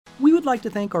We would like to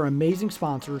thank our amazing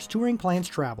sponsors, Touring Plans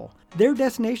Travel. Their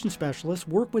destination specialists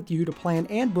work with you to plan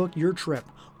and book your trip.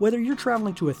 Whether you're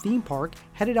traveling to a theme park,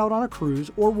 headed out on a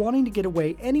cruise, or wanting to get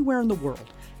away anywhere in the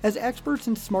world. As experts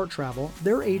in smart travel,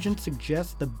 their agents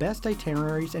suggest the best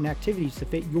itineraries and activities to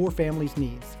fit your family's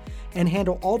needs and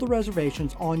handle all the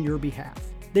reservations on your behalf.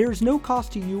 There is no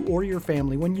cost to you or your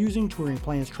family when using Touring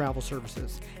Plans Travel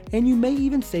services, and you may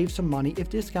even save some money if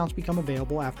discounts become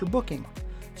available after booking.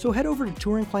 So head over to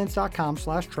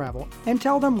touringplans.com/travel and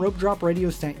tell them Rope Drop Radio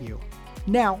sent you.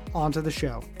 Now, on to the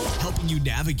show. Helping you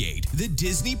navigate the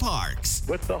Disney parks.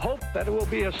 With the hope that it will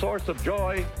be a source of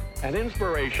joy and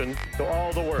inspiration to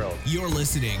all the world. You're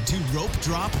listening to Rope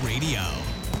Drop Radio.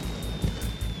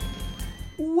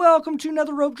 Welcome to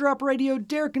another Rope Drop Radio.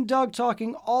 Derek and Doug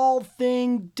talking all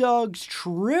thing Doug's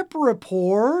trip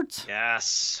report.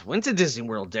 Yes. Went to Disney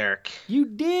World, Derek. You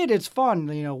did. It's fun.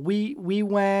 You know, we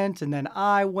went, and then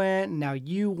I went, and now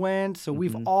you went. So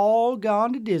we've all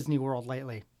gone to Disney World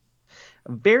lately.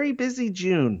 A very busy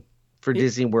June for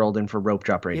Disney World and for Rope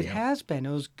Drop Radio. It has been.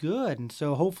 It was good. And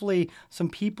so hopefully some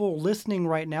people listening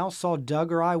right now saw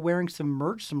Doug or I wearing some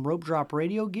merch, some Rope Drop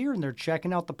Radio gear, and they're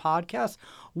checking out the podcast.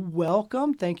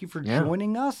 Welcome. Thank you for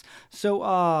joining us. So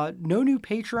no new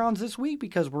Patreons this week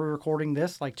because we're recording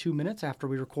this like 2 minutes after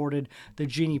we recorded the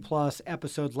Genie Plus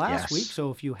episode last week.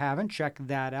 So if you haven't, check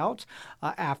that out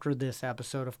after this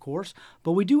episode, of course.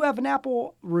 But we do have an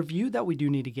Apple review that we do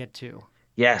need to get to.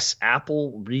 Yes,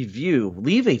 Apple review.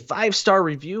 Leave a 5-star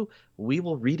review. We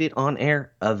will read it on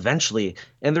air eventually.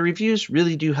 And the reviews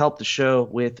really do help the show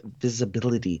with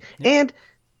visibility. Yep. And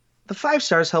the 5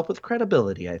 stars help with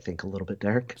credibility, I think, a little bit,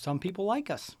 Derek. Some people like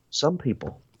us. Some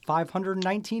people.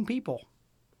 519 people.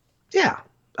 Yeah.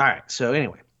 All right. So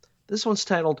anyway, this one's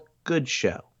titled Good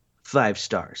Show. 5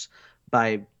 stars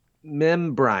by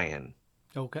Mem Brian.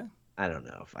 Okay. I don't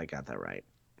know if I got that right.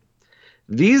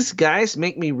 These guys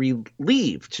make me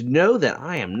relieved to know that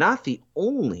I am not the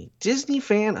only Disney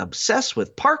fan obsessed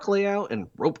with park layout and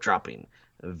rope dropping.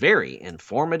 A very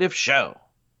informative show.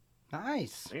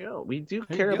 Nice. We do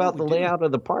care about the layout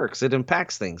of the parks. It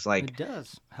impacts things like it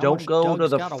does. Don't go to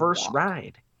the first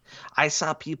ride. I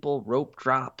saw people rope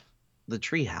drop the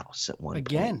treehouse at one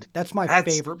point. That's my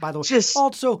favorite, by the way.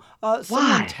 Also,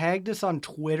 someone tagged us on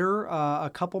Twitter a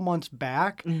couple months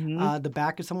back. The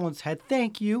back of someone's head.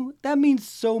 Thank you. That means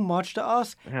so much to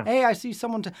us. Yeah. Hey, I see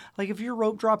someone like if you're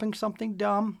rope dropping something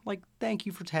dumb, like thank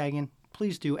you for tagging.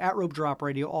 Please do at Rope Drop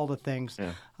Radio, all the things.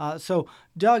 Yeah. So,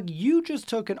 Doug, you just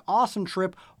took an awesome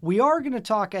trip. We are going to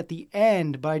talk at the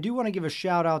end, but I do want to give a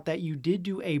shout out that you did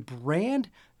do a brand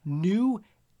new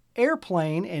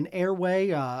airplane and airway.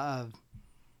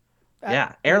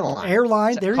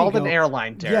 Airline. There you go. Called an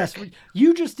airline, Derek. Yes,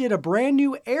 you just did a brand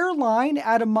new airline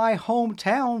out of my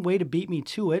hometown. Way to beat me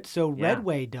to it. So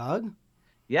Redway, Doug.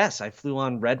 Yes, I flew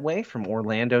on Redway from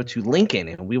Orlando to Lincoln,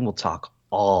 and we will talk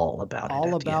all about it.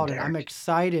 All about it. I'm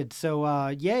excited. So,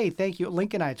 yay! Thank you,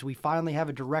 Lincolnites. We finally have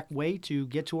a direct way to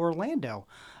get to Orlando.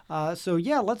 So,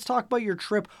 let's talk about your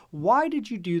trip. Why did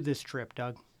you do this trip,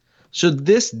 Doug? So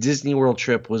this Disney World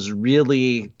trip was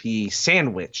really the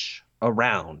sandwich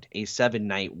around a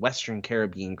 7-night Western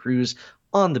Caribbean cruise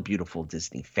on the beautiful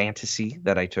Disney Fantasy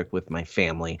that I took with my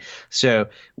family. So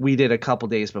we did a couple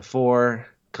days before,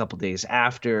 a couple days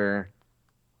after,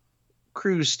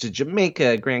 cruise to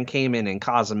Jamaica, Grand Cayman, and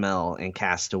Cozumel, and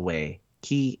Castaway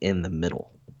Key in the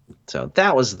middle. So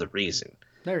that was the reason.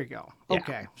 There you go. Yeah.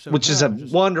 Okay. So which is a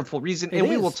wonderful reason. And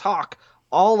we will talk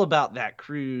all about that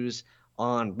cruise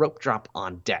on Rope Drop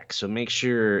on Deck. So make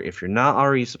sure, if you're not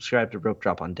already subscribed to Rope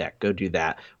Drop on Deck, go do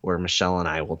that, where Michelle and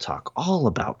I will talk all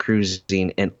about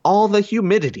cruising and all the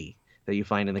humidity that you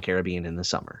find in the Caribbean in the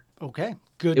summer. Okay,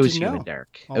 good to know. It was humid,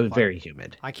 Derek. It was very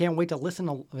humid. I can't wait to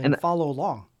listen and follow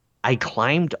along. I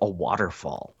climbed a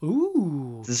waterfall.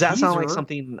 Ooh. Does that sound like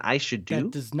something I should do? That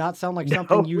does not sound like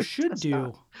something you should do.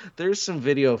 Not. There's some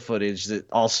video footage that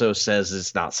also says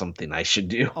it's not something I should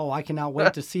do. Oh, I cannot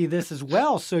wait to see this as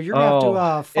well. So you're going to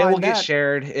have to find that. It will get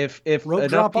shared if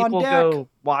enough people go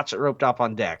watch it. Rope Drop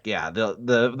on Deck. Yeah,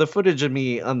 the footage of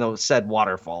me on the said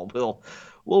waterfall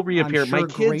will reappear. I'm sure my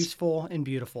kids, graceful and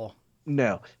beautiful.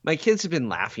 No, my kids have been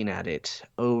laughing at it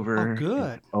over. Oh,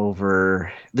 good.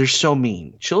 Over. They're so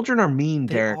mean. Children are mean,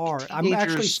 Derek. They are. I'm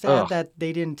actually sad that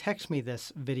they didn't text me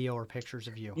this video or pictures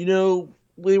of you. You know,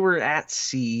 we were at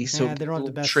sea, so they don't have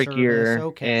the best trickier. Service.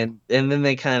 Okay. And then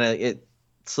they it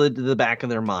slid to the back of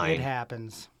their mind. It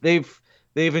happens.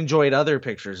 They've enjoyed other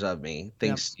pictures of me,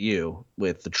 thanks to you,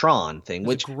 with the Tron thing.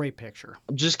 It's a great picture.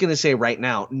 I'm just going to say right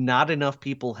now, not enough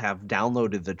people have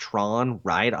downloaded the Tron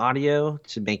ride audio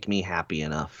to make me happy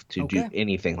enough to do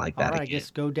anything like that again. I guess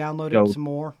go download it some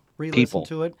more. re-listen People,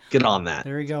 to it. get on that.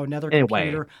 There you go, another Anyway,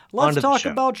 computer. Let's onto the talk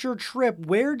show. about your trip.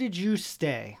 Where did you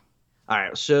stay? All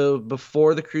right, so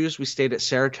before the cruise, we stayed at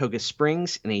Saratoga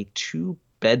Springs in a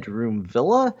 2-bedroom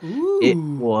villa. It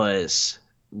Ooh, was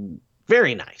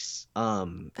very nice. that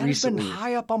has been Recently,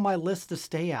 high up on my list to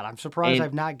stay at. I'm surprised and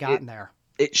I've not it gotten there.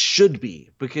 it should be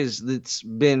because it's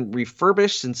been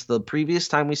refurbished since the previous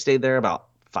time we stayed there about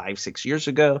 5-6 years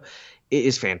ago. It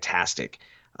is fantastic.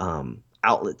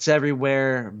 Outlets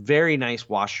everywhere, very nice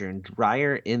washer and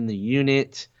dryer in the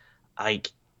unit.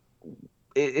 Like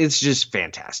it's just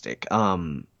fantastic.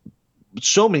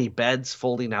 So many beds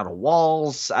folding out of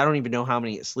walls. I don't even know how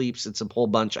many it sleeps. It's a whole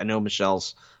bunch. I know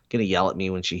Michelle's gonna yell at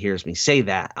me when she hears me say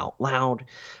that out loud,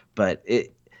 but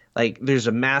it like there's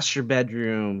a master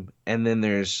bedroom, and then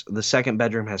there's the second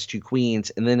bedroom has 2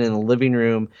 queens, and then in the living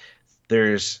room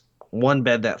there's one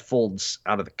bed that folds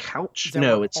out of the couch. Is that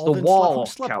No, where it's the Alden slept? Who wall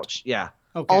slept? couch. Yeah.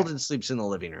 Okay, Alden sleeps in the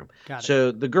living room. got it.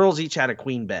 So the girls each had a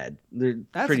queen bed. They're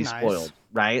That's pretty nice. spoiled,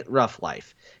 right? Rough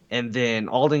life. And then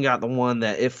Alden got the one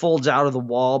that it folds out of the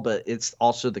wall, but it's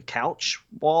also the couch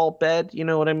wall bed. You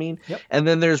know what I mean? Yep. And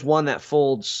then there's one that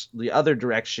folds the other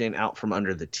direction out from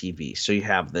under the TV. So you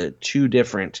have the 2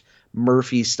 different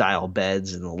Murphy style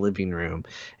beds in the living room,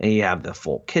 and you have the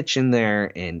full kitchen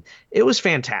there. And it was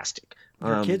fantastic.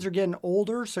 Your kids are getting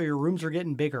older, so your rooms are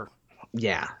getting bigger.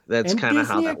 Yeah, that's And kind of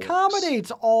how Disney that works.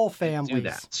 accommodates all Do families.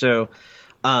 that. So,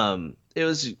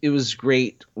 it was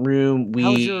great room.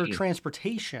 How's your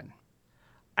transportation?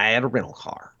 I had a rental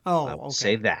car. Oh, I will okay.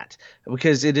 say that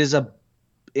because it is a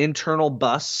internal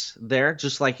bus there,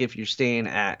 just like if you're staying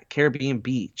at Caribbean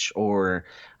Beach or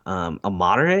a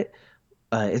moderate.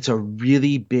 It's a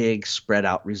really big spread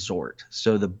out resort,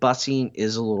 so the busing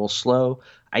is a little slow.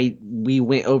 We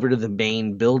went over to the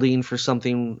main building for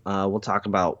something. We'll talk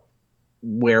about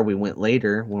where we went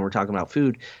later when we're talking about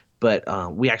food, but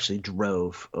we actually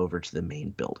drove over to the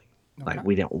main building. Okay. Like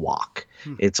we didn't walk.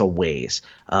 It's a ways.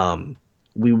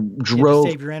 We You have to drove.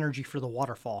 save your energy for the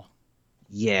waterfall.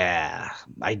 Yeah,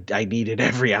 I needed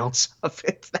every ounce of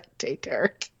it that day,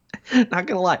 Derek. Not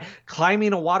gonna lie,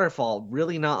 climbing a waterfall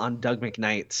really not on Doug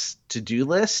McKnight's to-do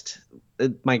list.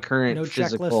 My current No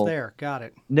physical. checklist there. Got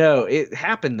it. No, it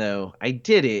happened though. I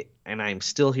did it, and I'm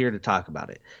still here to talk about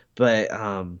it. But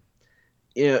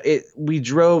we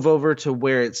drove over to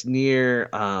where it's near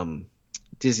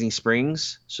Disney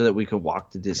Springs so that we could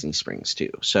walk to Disney Springs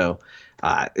too. So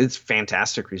it's a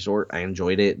fantastic resort. I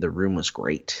enjoyed it. The room was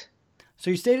great. So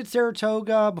you stayed at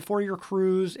Saratoga before your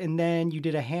cruise, and then you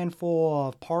did a handful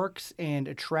of parks and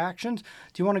attractions.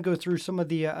 Do you want to go through some of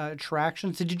the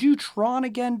attractions? Did you do Tron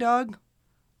again, Doug?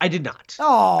 I did not.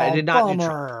 Oh, I did not do bummer.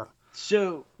 Tron.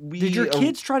 So Did your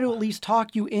kids try to at least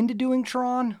talk you into doing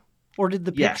Tron? Or did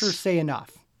the Yes. pictures say enough?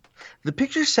 The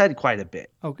picture said quite a bit.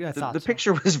 Okay, I thought The so.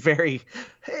 picture was very,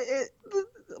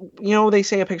 they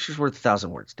say a picture's worth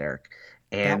 1,000 words, Derek.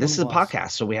 That And this is a one was.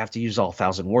 podcast, so we have to use all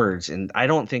 1,000 words. And I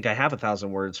don't think I have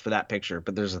 1,000 words for that picture,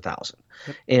 but there's 1,000.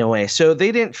 Yep. Anyway, so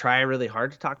they didn't try really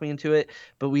hard to talk me into it,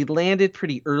 but we landed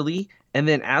pretty early. And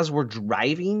then as we're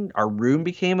driving, our room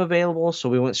became available. So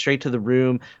we went straight to the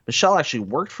room. Michelle actually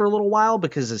worked for a little while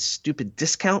because a stupid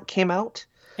discount came out.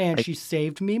 And she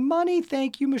saved me money.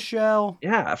 Thank you, Michelle.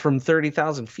 Yeah, from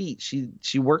 30,000 feet.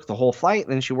 She worked the whole flight,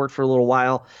 and then she worked for a little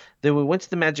while. Then we went to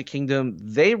the Magic Kingdom.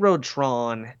 They rode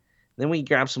Tron. Then we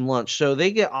grabbed some lunch. So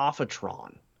they get off of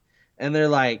Tron, and they're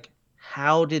like,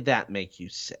 how did that make you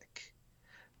sick?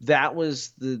 That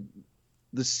was the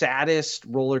saddest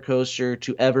roller coaster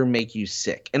to ever make you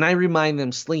sick. And I remind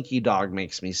them Slinky Dog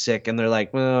makes me sick, and they're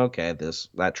like, well, okay,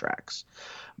 that tracks.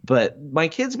 But my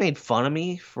kids made fun of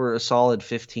me for a solid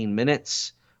 15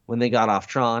 minutes when they got off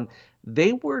Tron.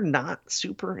 They were not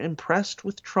super impressed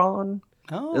with Tron.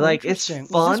 Oh, They're like, it's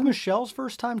interesting. fun. Was this Michelle's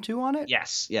first time too on it?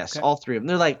 Yes, Okay. all 3 of them.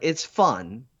 They're like, it's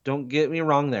fun. Don't get me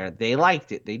wrong there. They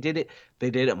liked it. They did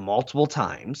it multiple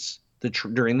times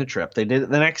during the trip. They did it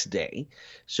the next day.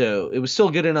 So it was still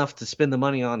good enough to spend the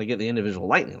money on to get the individual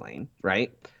lightning lane,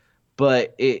 right?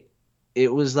 But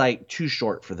it was like too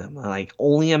short for them. Like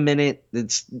only a minute.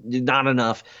 It's not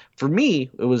enough. For me,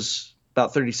 it was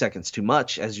about 30 seconds too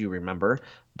much, as you remember.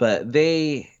 But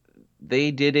they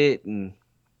did it, and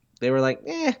they were like,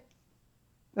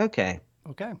 okay.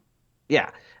 Okay. Yeah.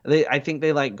 I think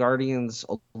they like Guardians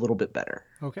a little bit better.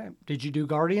 Okay. Did you do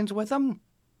Guardians with them?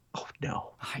 Oh,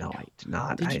 no. I No, know. I did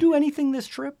not. Did you do anything this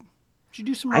trip? Did you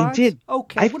do some I rides? did.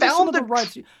 Okay. I What are some of found the the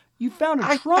rides? You found a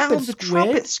I trumpet found the squid.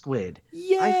 trumpet squid.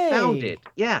 Yay! I found it.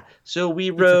 Yeah. So we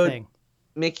It's a rode thing.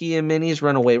 Mickey and Minnie's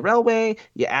Runaway Railway.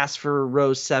 You ask for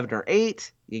rows 7 or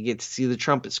 8. You get to see the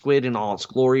trumpet squid in all its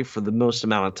glory for the most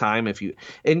amount of time.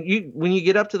 When you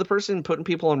get up to the person putting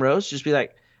people in rows, just be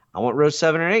like, I want row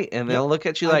 7 or 8, and Yep, they'll look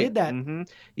at you I like, did that. mm-hmm.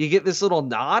 You get this little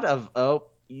nod of, oh,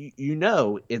 you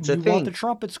know it's a You want the thing.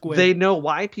 trumpet squid. They know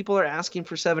why people are asking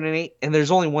for 7 and 8, and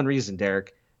there's only one reason,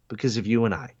 Derek, because of you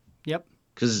and I. Yep.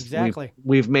 Because Exactly.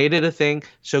 we've made it a thing.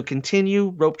 So continue,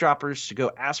 rope droppers, to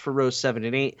go ask for rows 7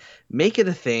 and 8. Make it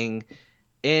a thing,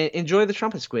 and enjoy the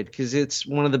trumpet squid, because it's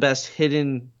one of the best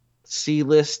hidden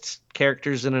C-list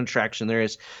characters in an attraction there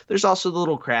is. There's also the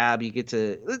little crab.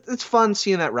 It's fun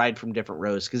seeing that ride from different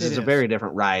rows, because it's a very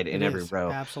different ride in every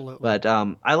row. Absolutely. But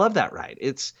I love that ride.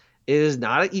 It is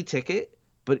not an e-ticket,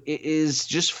 but it is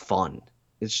just fun.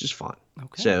 It's just fun.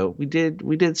 Okay. So we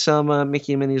did some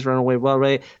Mickey and Minnie's Runaway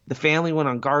Railway. The family went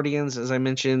on Guardians, as I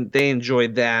mentioned. They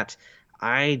enjoyed that.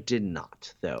 I did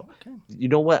not, though. Okay. You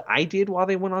know what I did while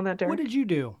they went on that, Derek? What did you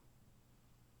do?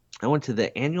 I went to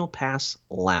the Annual Pass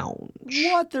Lounge.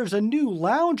 What? There's a new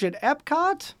lounge at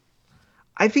Epcot?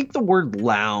 I think the word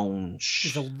lounge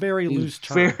is a very loose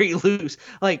term. Very loose.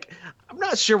 Like, I'm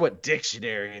not sure what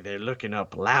dictionary they're looking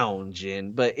up lounge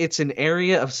in, but it's an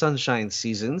area of Sunshine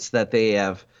Seasons that they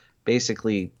have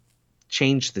basically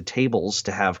changed the tables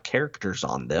to have characters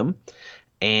on them.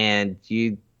 And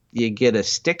you get a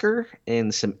sticker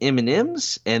and some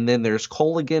M&Ms, and then there's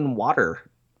Colligan water.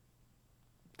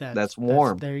 That's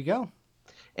warm. There you go.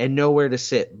 And nowhere to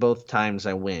sit both times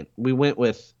I went. We went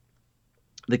with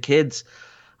the kids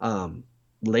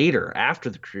later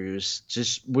after the cruise.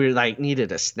 Just we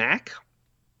needed a snack.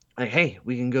 Like, hey,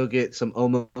 we can go get some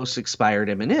almost expired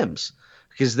M&Ms,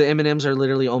 because the M&Ms are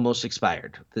literally almost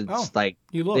expired. It's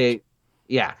you looked.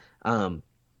 Yeah.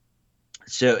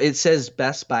 So it says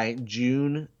best by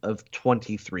June of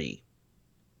 23.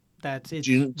 That's it.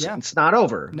 June. Yeah. It's not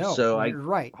over. No. So you're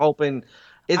right. Hoping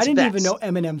it's I didn't best. even know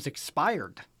M&Ms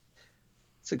expired.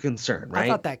 It's a concern, right? I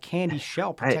thought that candy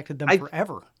shell protected them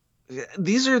forever.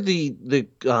 These are the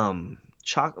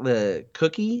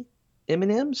cookie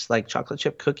M&Ms, like chocolate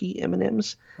chip cookie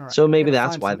M&Ms. Right. So maybe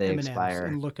that's why they M&Ms expire.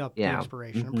 and look up the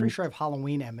expiration. Mm-hmm. I'm pretty sure I have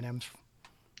Halloween M&Ms.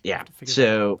 Yeah.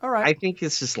 So all right. I think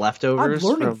it's just leftovers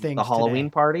from the Halloween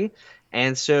party.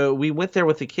 And so we went there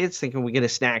with the kids thinking we get a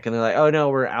snack, and they're like, "Oh no,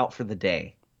 we're out for the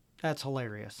day." That's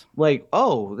hilarious. Like,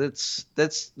 oh, that's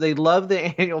they love the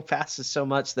annual passes so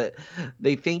much that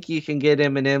they think you can get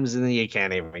M&Ms and then you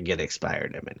can't even get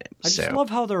expired M&Ms. I just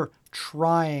love how they're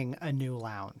trying a new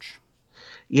lounge.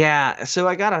 Yeah, so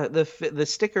I got the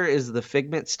sticker is the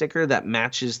Figment sticker that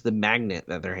matches the magnet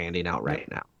that they're handing out right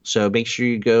now. So make sure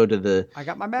you go to the. I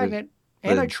got my magnet,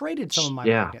 and I traded some of my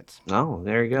magnets. Oh,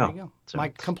 there you go. There you go. So.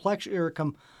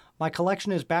 My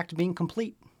collection is back to being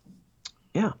complete.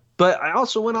 Yeah, but I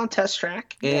also went on Test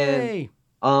Track, Yay.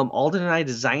 and Alden and I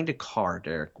designed a car,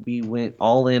 Derek. We went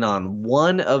all in on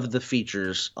one of the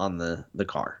features on the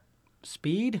car.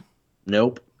 Speed?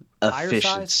 Nope. Tire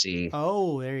efficiency. Size?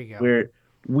 Oh, there you go.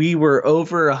 We were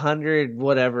over 100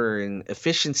 whatever in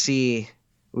efficiency.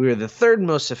 We were the third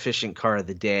most efficient car of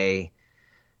the day,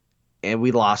 and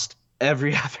we lost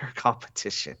every other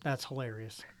competition. That's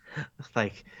hilarious.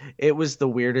 Like, it was the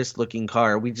weirdest looking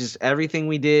car. Everything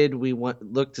we did, we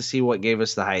looked to see what gave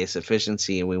us the highest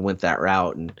efficiency, and we went that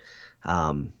route, and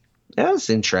that was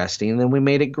interesting. And then we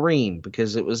made it green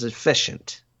because it was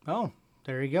efficient. Oh,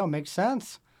 there you go. Makes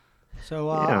sense. So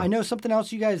I know something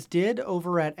else you guys did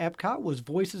over at Epcot was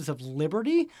Voices of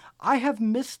Liberty. I have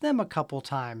missed them a couple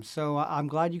times, so I'm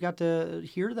glad you got to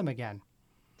hear them again.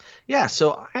 Yeah,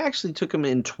 so I actually took them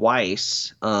in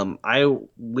twice.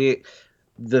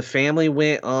 The family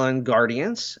went on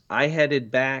Guardians. I headed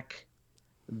back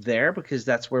there because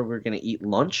that's where we were going to eat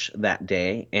lunch that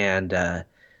day, and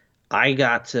I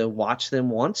got to watch them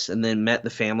once and then met the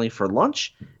family for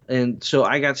lunch. And so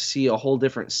I got to see a whole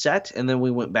different set, and then we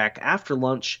went back after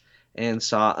lunch and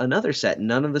saw another set,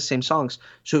 none of the same songs.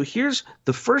 So here's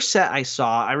the first set I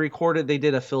saw. I recorded, they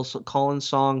did a Phil Collins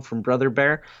song from Brother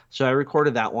Bear, so I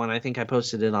recorded that one. I think I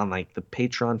posted it on like the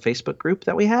Patreon Facebook group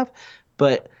that we have,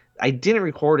 but I didn't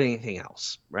record anything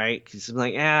else, right? Because I'm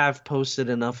like, I've posted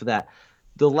enough of that.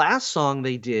 The last song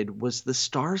they did was the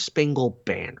Star Spangled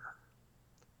Banner.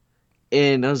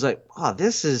 And I was like, oh,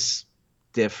 this is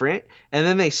different. And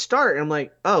then they start, and I'm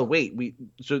like, oh, wait,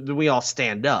 so then we all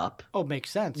stand up. Oh, makes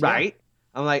sense. Right?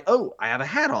 Yeah. I'm like, oh, I have a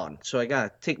hat on, so I got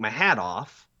to take my hat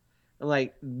off. I'm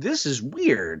like, this is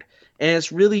weird. And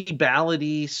it's really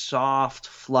ballady, soft,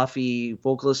 fluffy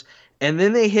vocalist. And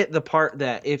then they hit the part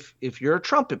that if you're a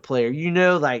trumpet player, you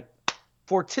know, like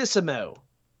fortissimo.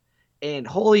 And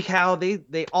holy cow,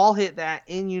 they all hit that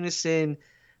in unison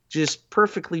just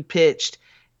perfectly pitched.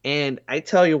 And I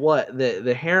tell you what,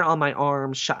 the hair on my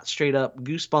arms shot straight up,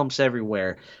 goosebumps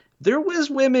everywhere. There was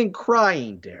women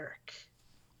crying, Derek.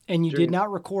 And you did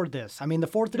not record this. I mean, the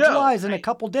 4th of No, July is in a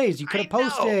couple days. You could have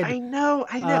posted I know.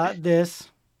 this.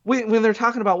 When they're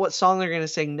talking about what song they're going to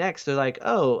sing next, they're like,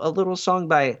 oh, a little song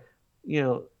by,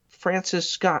 Francis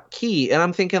Scott Key. And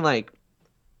I'm thinking, like,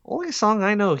 only song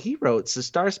I know he wrote is the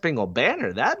Star Spangled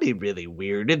Banner. That'd be really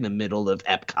weird in the middle of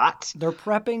Epcot. They're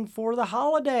prepping for the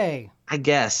holiday. I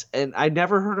guess. And I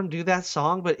never heard him do that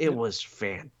song, but it was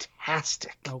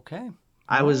fantastic. Okay.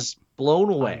 I was blown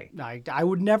away. I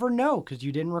would never know because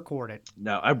you didn't record it.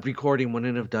 No, a recording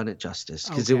wouldn't have done it justice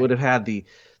because it would have had the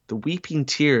weeping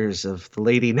tears of the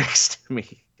lady next to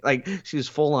me. Like, she was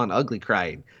full on ugly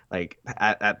crying, like,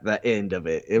 at the end of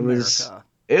it. It was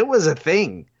a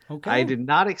thing. Okay. I did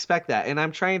not expect that. And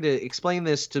I'm trying to explain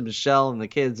this to Michelle and the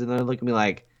kids, and they're looking at me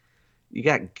like, you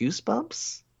got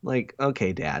goosebumps? Like,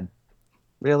 okay, Dad.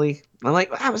 Really? I'm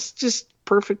like, that was just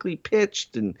perfectly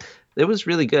pitched, and it was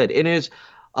really good. And it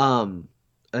was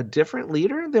a different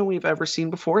leader than we've ever seen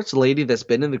before. It's a lady that's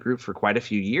been in the group for quite a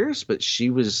few years, but she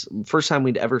was first time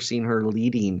we'd ever seen her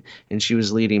leading, and she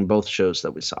was leading both shows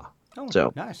that we saw. Oh,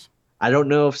 so nice. I don't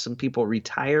know if some people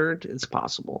retired. It's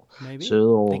possible. Maybe.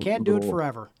 So they can't do it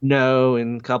forever. No,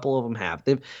 and a couple of them have.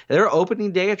 They're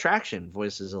opening day attraction,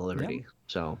 Voices of Liberty. Yep.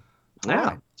 So, yeah,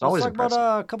 right. it's always Let's talk impressive.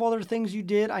 about a couple other things you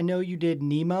did. I know you did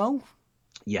Nemo.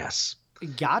 Yes.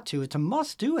 Got to. It's a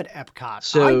must-do at Epcot.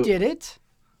 So, I did it.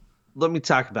 Let me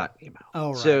talk about Nemo.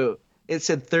 Oh, right. So, it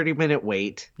said 30-minute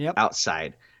wait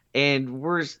outside. And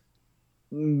we're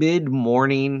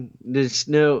mid-morning. There's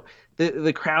no...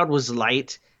 The crowd was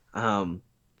light. It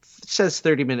says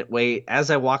 30-minute wait.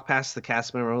 As I walk past the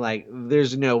cast member, I'm like,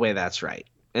 there's no way that's right.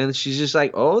 And she's just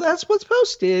like, oh, that's what's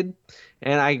posted.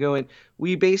 And I go in.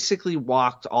 We basically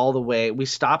walked all the way. We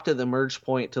stopped at the merge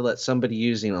point to let somebody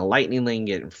using a lightning lane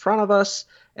get in front of us.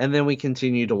 And then we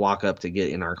continued to walk up to get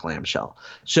in our clamshell.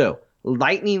 So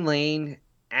lightning lane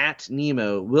at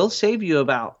Nemo will save you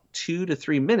about 2 to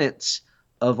 3 minutes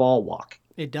of all walking.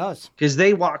 It does. Because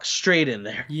they walk straight in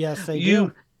there. Yes, they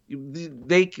do.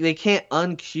 They can't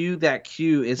unqueue that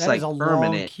queue. It's like a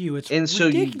permanent. long queue. It's and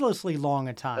ridiculously long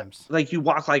at times. Like you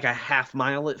walk like a half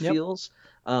mile, it feels.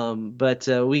 But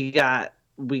we got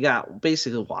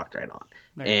basically walked right on,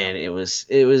 and it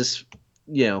was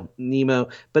Nemo.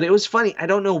 But it was funny. I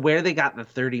don't know where they got the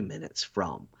 30 minutes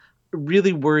from.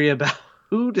 Really worry about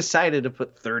who decided to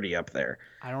put 30 up there.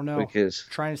 I don't know. Because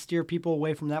trying to steer people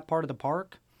away from that part of the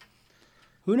park.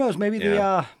 Who knows? Maybe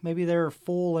maybe they're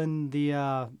full in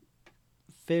the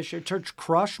fish. Church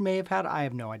Crush may have had. I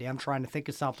have no idea. I'm trying to think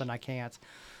of something. I can't.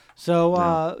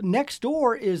 So next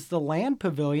door is the Land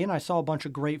Pavilion. I saw a bunch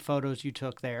of great photos you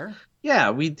took there.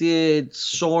 Yeah, we did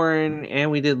Soarin'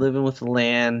 and we did Living with the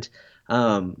Land.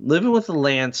 Living with the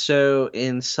Land. So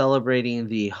in celebrating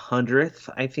the 100th,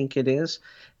 I think it is,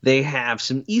 they have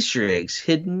some Easter eggs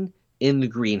hidden in the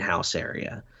greenhouse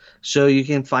area. So you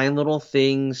can find little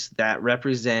things that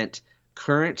represent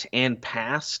current and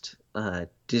past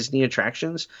Disney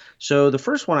attractions. So the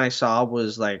first one I saw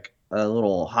was like a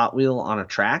little Hot Wheel on a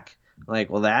track.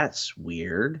 Like, well, that's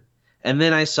weird. And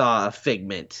then I saw a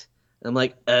Figment. I'm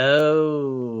like,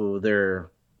 oh,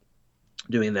 they're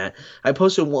doing that. I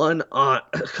posted a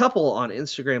couple on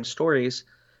Instagram stories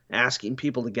asking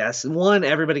people to guess. And one,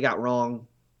 everybody got wrong.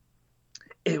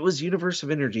 It was Universe of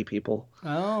Energy, people.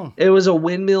 Oh. It was a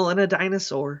windmill and a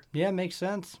dinosaur. Yeah, makes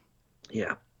sense.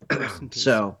 Yeah.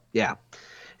 So, yeah.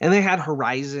 And they had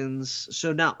Horizons.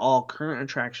 So not all current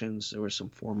attractions. There were some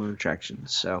former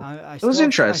attractions. So it was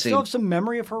interesting. I still have some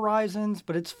memory of Horizons,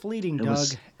 but it's fleeting, Doug.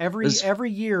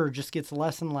 Every year just gets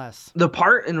less and less. The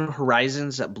part in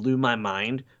Horizons that blew my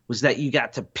mind was that you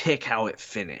got to pick how it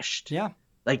finished. Yeah.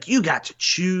 Like you got to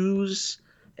choose,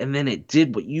 and then it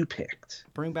did what you picked.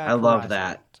 Bring back Horizon. Love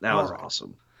that. That was right.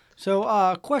 Awesome.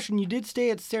 So, question, you did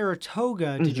stay at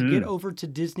Saratoga. Did you get over to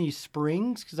Disney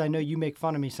Springs? Because I know you make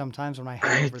fun of me sometimes when I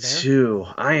head over there. I do.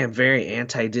 I am very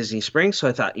anti-Disney Springs, so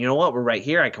I thought, you know what? We're right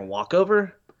here. I can walk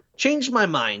over. Changed my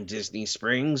mind, Disney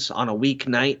Springs, on a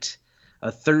weeknight,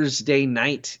 a Thursday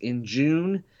night in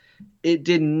June. It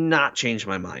did not change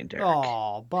my mind, Derek.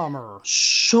 Oh, bummer.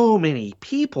 So many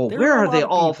people. Where are they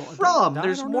all from?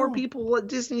 There's more people at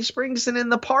Disney Springs than in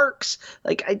the parks.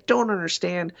 Like, I don't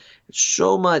understand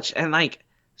so much. And, like,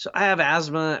 so I have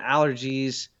asthma,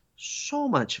 allergies, so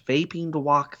much vaping to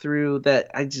walk through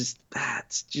that it's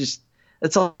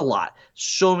a lot.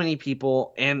 So many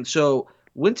people. And so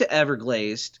went to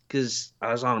Everglazed because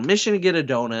I was on a mission to get a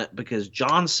donut because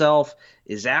John Self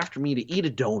is after me to eat a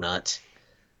donut.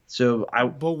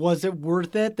 But was it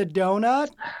worth it, the donut?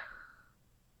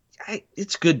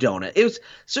 it's good donut.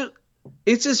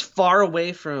 It's as far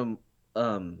away from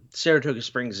Saratoga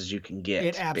Springs as you can It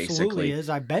get, absolutely basically. is.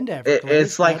 I've been to Everglades.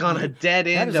 It's like on a dead That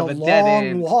end is a of a dead long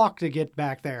end. walk to get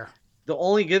back there. The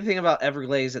only good thing about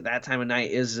Everglades at that time of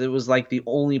night is it was like the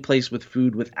only place with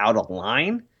food without a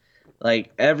line.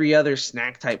 Like every other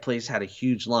snack type place had a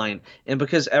huge line. And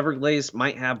because Everglades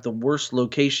might have the worst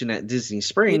location at Disney It is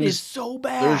Springs, so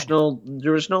there's bad.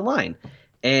 there was no line.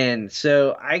 And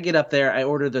so I get up there, I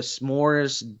order the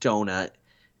s'mores donut,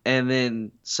 and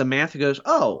then Samantha goes,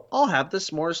 "Oh, I'll have the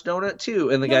s'mores donut too."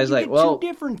 And the No, guy's you like, get two "Well,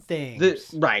 different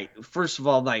things. right. First of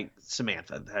all, like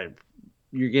Samantha,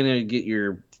 you're gonna get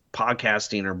your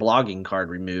podcasting or blogging card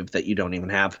removed that you don't even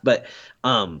have." But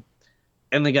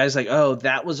and the guy's like, "Oh,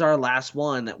 that was our last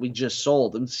one that we just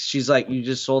sold." And she's like, "You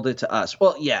just sold it to us?"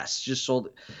 "Well, yes, just sold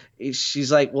it."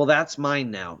 She's like, "Well, that's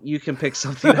mine now. You can pick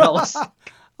something else."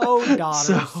 Oh, So,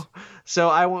 daughters. so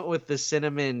I went with the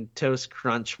cinnamon toast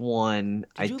crunch one. Did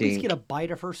I you at least get think. a bite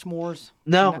of her s'mores?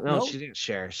 No, no, No? she didn't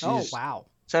share. Oh, She's wow.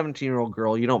 17-year-old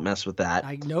girl. You don't mess with that.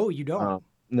 I know you don't.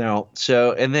 No.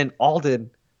 So, and then Alden,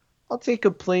 I'll take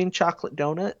a plain chocolate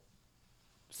donut. I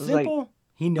was like, Simple.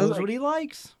 He I was knows like, what he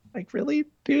likes. like, really,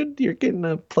 dude? You're getting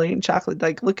a plain chocolate.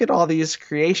 Like, look at all these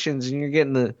creations, and you're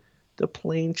getting the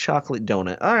plain chocolate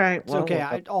donut. All right, It's well,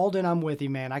 okay. Alden, I'm with you,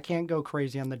 man. I can't go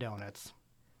crazy on the donuts.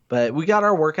 but we got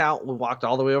our workout. We walked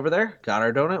all the way over there, got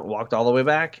our donut, walked all the way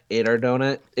back, ate our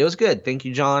donut. It was good. Thank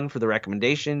you, John, for the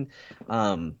recommendation.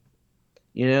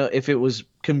 If it was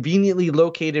conveniently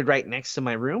located right next to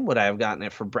my room, would I have gotten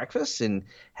it for breakfast and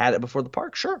had it before the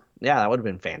park? Sure. Yeah, that would have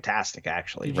been fantastic,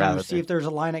 actually. Did you see if there's a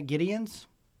line at Gideon's?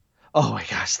 Oh my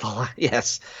gosh, the line.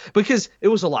 Yes, because it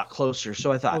was a lot closer.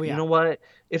 So I thought, Oh, yeah. you know what?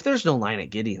 If there's no line at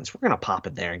Gideon's, we're gonna pop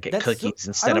in there and get cookies I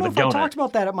instead don't of know a if I donut. talked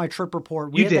about that at my trip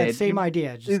report. We You had that did. same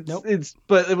idea. Just nope.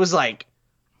 But it was like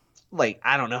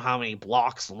I don't know how many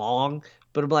blocks long,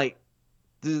 but I'm like,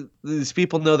 these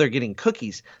people know they're getting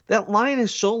cookies. That line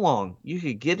is so long. You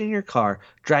could get in your car,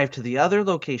 drive to the other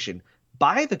location,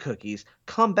 buy the cookies,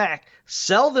 come back,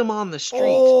 sell them on the street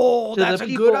Oh, to that's the a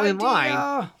people good in line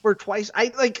idea. for twice.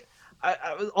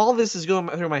 All this is going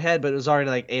through my head, but it was already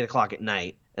like 8 o'clock at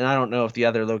night, and I don't know if the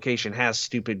other location has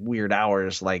stupid weird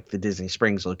hours like the Disney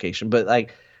Springs location, but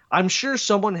like I'm sure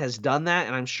someone has done that,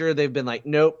 and I'm sure they've been like,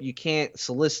 nope, you can't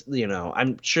solicit.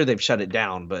 I'm sure they've shut it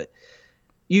down, but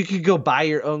you could go buy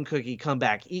your own cookie, come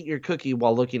back, eat your cookie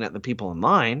while looking at the people in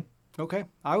line. Okay,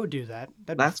 I would do that.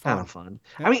 That'd That's be fun. kind of fun.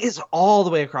 Yep. I mean, it's all the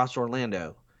way across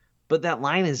Orlando, but that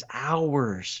line is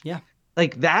hours. Yeah.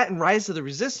 Like that and Rise of the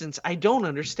Resistance, I don't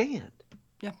understand.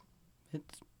 Yeah,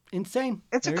 it's insane.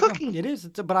 It's There a you go. cookie. It is.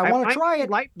 But I want to try it.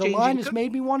 The life-changing line has cookie.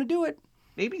 made me want to do it.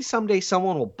 Maybe someday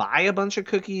someone will buy a bunch of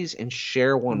cookies and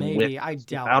share one Maybe. with I us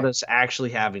doubt without it. us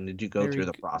actually having to go Very through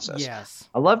the g- process. Yes.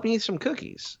 I love me some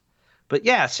cookies. But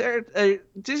yeah,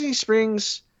 Disney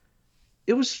Springs,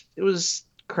 it was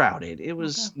crowded. It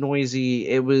was noisy.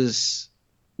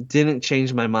 Didn't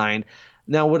change my mind.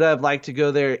 Now, would I have liked to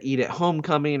go there, eat at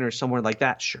Homecoming or somewhere like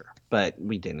that? Sure. But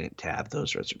we didn't have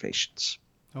those reservations.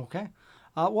 Okay.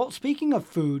 Well, speaking of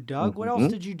food, Doug, what else Mhm.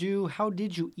 did you do? How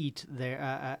did you eat there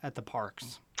at the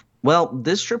parks? Well,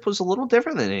 this trip was a little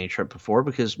different than any trip before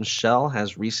because Michelle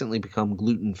has recently become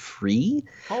gluten-free.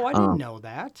 Oh, I didn't know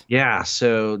that. Yeah,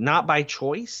 so not by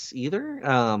choice either.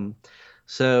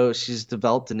 So she's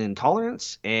developed an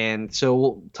intolerance, and so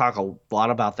we'll talk a lot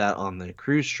about that on the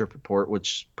cruise trip report, which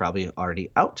is probably already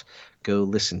out. Go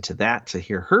listen to that to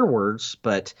hear her words,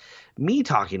 but me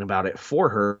talking about it for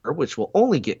her, which will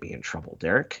only get me in trouble,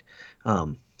 Derek.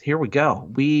 Here we go.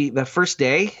 The first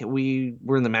day we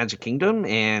were in the Magic Kingdom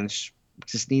and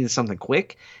just needed something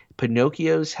quick.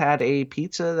 Pinocchio's had a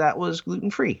pizza that was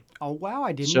gluten-free. Oh, wow,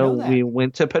 I didn't So know that. we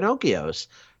went to Pinocchio's.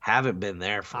 Haven't been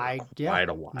there for Yeah. quite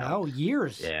a while. No,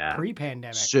 years. Yeah.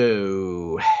 Pre-pandemic.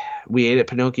 So we ate at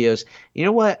Pinocchio's. You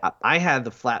know what? I had the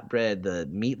flatbread, the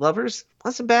meat lovers.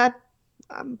 Wasn't bad.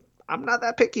 I'm not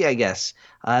that picky, I guess.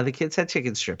 The kids had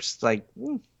chicken strips. Like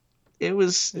it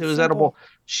was simple. edible.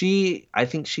 I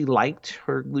think she liked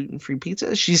her gluten-free pizza.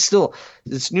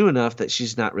 It's new enough that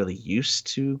she's not really used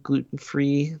to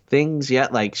gluten-free things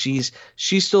yet. Like she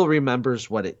still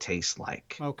remembers what it tastes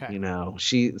like. Okay.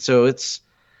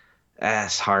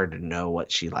 It's hard to know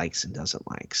what she likes and doesn't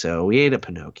like. So we ate at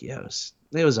Pinocchio's.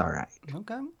 It was all right.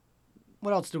 Okay.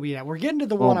 What else do we have? We're getting to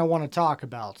the one I want to talk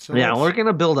about. So yeah, we're going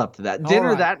to build up to that. All Dinner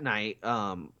right. that night,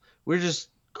 we just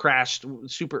crashed,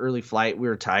 super early flight. We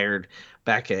were tired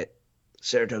back at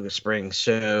Saratoga Springs.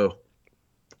 So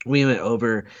we went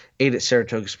over, ate at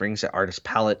Saratoga Springs at Artist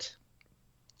Palette.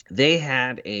 They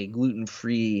had a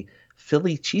gluten-free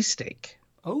Philly cheesesteak.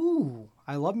 Oh,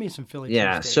 I love me some Philly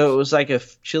Yeah, cheesesteaks. so it was like a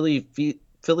Philly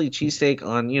cheesesteak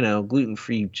on,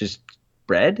 gluten-free just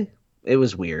bread. It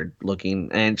was weird looking,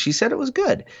 and she said it was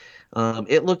good.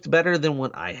 It looked better than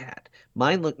what I had.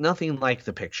 Mine looked nothing like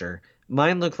the picture.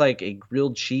 Mine looked like a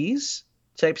grilled cheese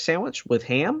type sandwich with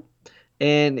ham,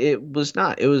 and it was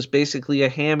not. It was basically a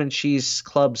ham and cheese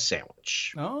club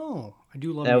sandwich. Oh, I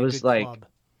do love That me a was good like, club.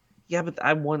 yeah, but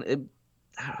I want it.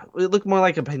 It looked more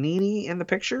like a panini in the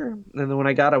picture, and then when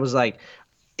I got, it, I was like,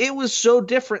 it was so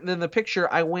different than the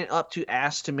picture. I went up to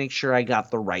ask to make sure I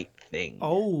got the right thing.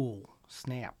 Oh,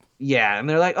 snap. Yeah, and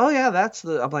they're like, "Oh yeah, that's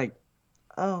the." I'm like,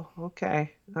 "Oh,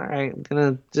 okay, all right. I'm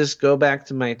gonna just go back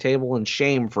to my table in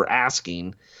shame for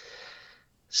asking."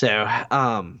 So,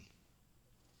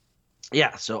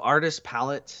 yeah. So artist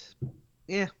palette,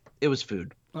 yeah, it was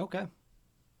food. Okay.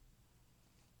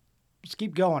 Let's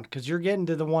keep going because you're getting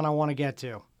to the one I want to get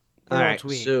to. All Where right. else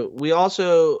we eat? So we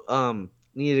also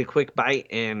needed a quick bite,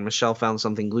 and Michelle found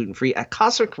something gluten free at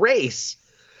Cosmic Race.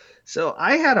 So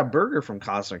I had a burger from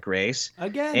Cosmic Race,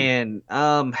 Again. and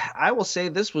I will say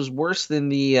this was worse than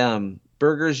the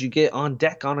burgers you get on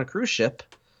deck on a cruise ship.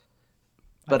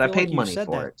 But I feel like paid you've money said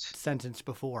for that it. sentence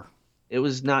before. It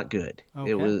was not good. It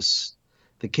Okay. was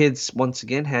the kids once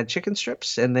again had chicken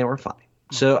strips and they were fine.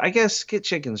 So I guess get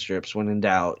chicken strips when in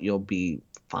doubt. You'll be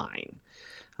fine.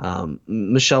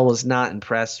 Michelle was not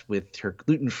impressed with her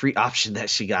gluten-free option that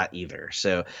she got either.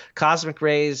 So Cosmic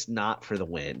Rays, not for the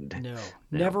wind. No,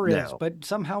 No, never is. no. But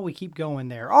somehow we keep going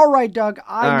there. All right, Doug,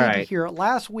 I All need to right. hear it.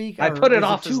 Last week, I or put it was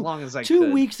off as long as I two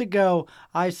could. weeks ago,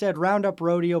 I said Roundup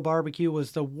Rodeo Barbecue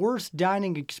was the worst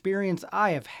dining experience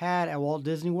I have had at Walt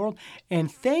Disney World.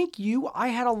 And thank you. I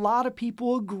had a lot of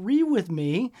people agree with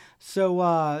me.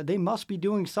 So they must be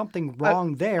doing something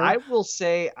wrong there. I will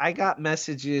say I got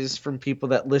messages from people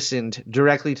that listened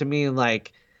directly to me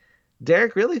like,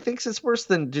 Derek really thinks it's worse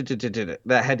than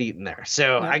that had eaten there.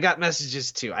 So No. I got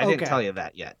messages too. I didn't Okay. tell you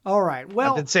that yet. All right. I've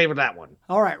Well, been saving that one.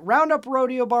 all right. Roundup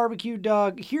Rodeo Barbecue,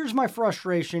 Doug. Here's my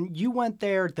frustration. You went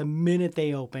there the minute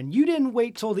they opened. You didn't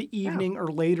wait till the evening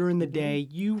or later in the day.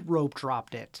 You rope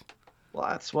dropped it. Well,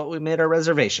 that's what we made our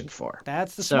reservation for.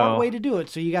 That's the smart way to do it.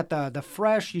 So you got the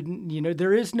fresh. You know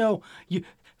there is no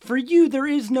for you there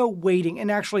is no waiting. And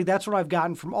actually, that's what I've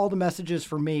gotten from all the messages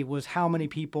for me was how many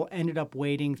people ended up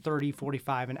waiting 30,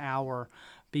 45 an hour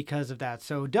because of that.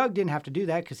 So Doug didn't have to do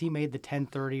that because he made the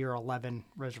 10:30 or 11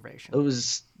 reservation. It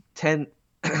was 10,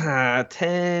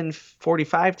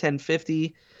 10:45,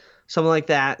 10:50, something like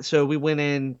that. So we went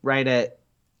in right at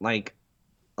like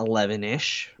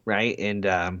 11-ish, right?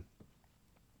 And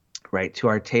right to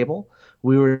our table.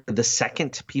 We were the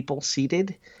second people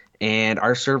seated, and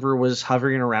our server was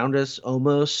hovering around us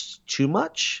almost too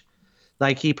much.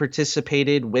 Like he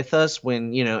participated with us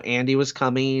when, Andy was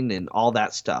coming and all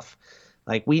that stuff.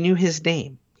 Like we knew his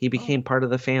name. He became part of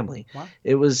the family. Wow.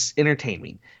 It was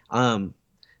entertaining.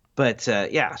 But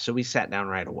yeah, so we sat down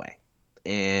right away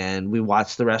and we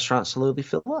watched the restaurant slowly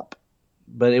fill up.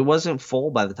 But it wasn't full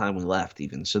by the time we left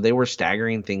even. So they were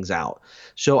staggering things out.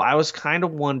 So I was kind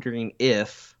of wondering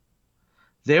if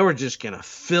they were just going to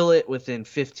fill it within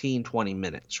 15, 20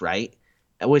 minutes, right?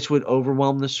 Which would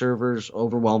overwhelm the servers,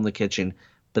 overwhelm the kitchen,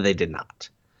 but they did not.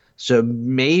 So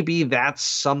maybe that's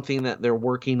something that they're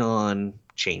working on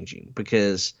changing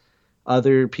because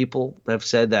other people have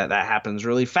said that happens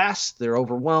really fast. They're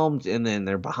overwhelmed and then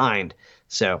they're behind.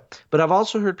 So, but I've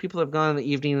also heard people have gone in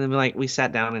the evening and been like, we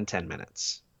sat down in 10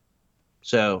 minutes.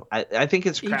 So I think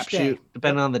it's a crapshoot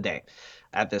depending on the day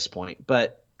at this point.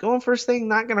 But going first thing,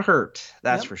 not going to hurt.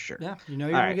 That's for sure. Yeah,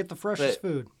 you're going to get the freshest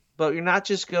food. But you're not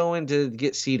just going to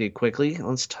get seated quickly.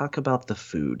 Let's talk about the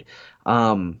food.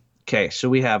 Okay, so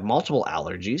we have multiple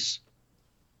allergies.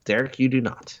 Derek, you do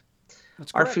not.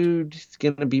 That's Our correct. food is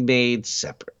going to be made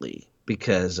separately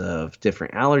because of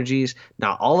different allergies.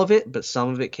 Not all of it, but some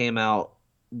of it came out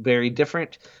very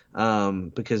different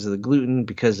because of the gluten,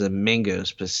 because of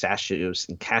mangoes, pistachios,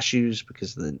 and cashews,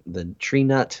 because of the tree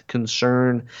nut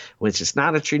concern, which is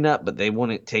not a tree nut, but they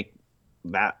wouldn't take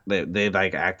that. They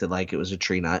like acted like it was a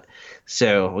tree nut,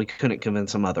 so we couldn't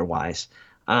convince them otherwise.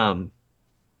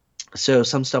 So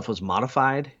some stuff was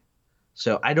modified.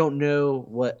 So I don't know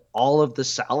what all of the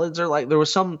salads are like. There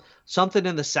was something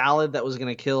in the salad that was going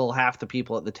to kill half the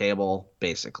people at the table,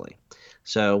 basically.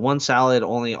 So one salad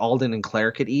only Alden and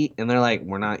Claire could eat, and they're like,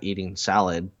 we're not eating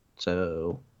salad,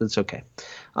 so it's okay.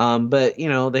 But,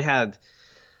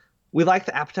 we like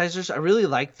the appetizers. I really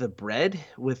like the bread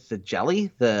with the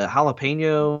jelly, the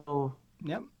jalapeno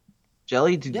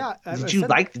jelly. Did you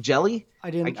like the jelly?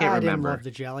 I didn't. I can't remember. Didn't love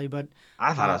the jelly, but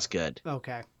I thought it was good.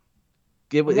 Okay.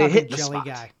 It I'm not hit a the jelly spot.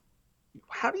 guy.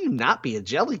 How do you not be a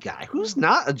jelly guy? Who's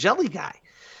not a jelly guy?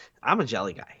 I'm a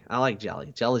jelly guy. I like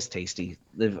jelly. Jelly's tasty.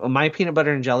 My peanut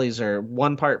butter and jellies are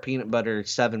 1 part peanut butter,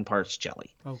 7 parts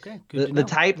jelly. Okay, good to The know.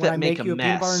 type When I that make make a you a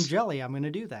peanut butter and mess. jelly, I'm going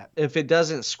to do that. If it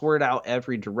doesn't squirt out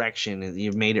every direction,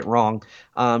 you've made it wrong.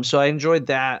 So I enjoyed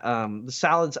that. The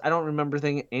salads, I don't remember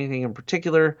anything in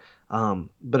particular,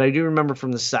 but I do remember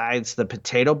from the sides, the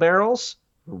potato barrels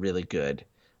were really good.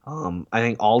 I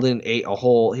think Alden ate a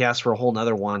whole. He asked for a whole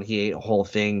nother one. He ate a whole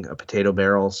thing of potato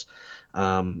barrels.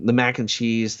 The mac and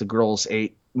cheese, the girls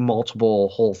ate multiple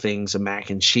whole things of mac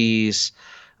and cheese.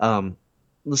 Um,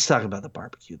 let's talk about the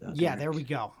barbecue though, Yeah, there Derek. we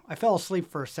go. I fell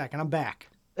asleep for a second. I'm back.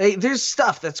 Hey, there's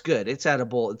stuff that's good. It's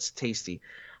edible. It's tasty.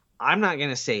 I'm not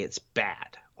gonna say it's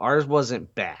bad. Ours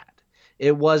wasn't bad.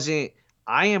 It wasn't.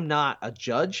 I am not a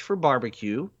judge for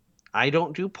barbecue. I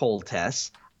don't do poll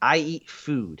tests. I eat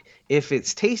food. If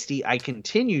it's tasty, I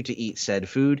continue to eat said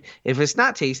food. If it's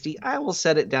not tasty, I will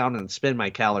set it down and spend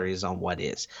my calories on what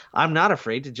is. I'm not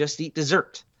afraid to just eat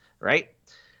dessert, right?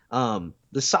 The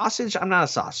sausage, I'm not a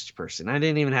sausage person. I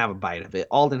didn't even have a bite of it.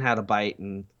 Alden had a bite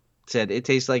and said it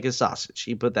tastes like a sausage.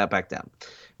 He put that back down.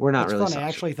 We're not That's really funny. I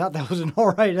sausage. actually thought that was an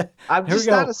all right. I'm Here we just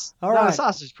not go. a All not a right.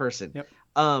 sausage person. Yep.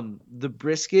 The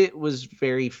brisket was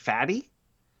very fatty,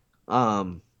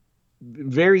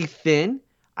 very thin.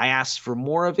 I asked for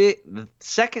more of it. The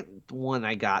second one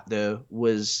I got though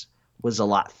was a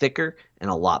lot thicker and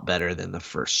a lot better than the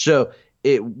first. So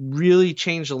it really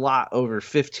changed a lot over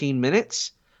 15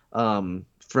 minutes from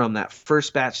that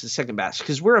first batch to the second batch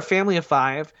because we're a family of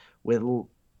 5 with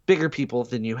bigger people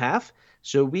than you have.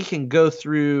 So we can go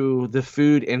through the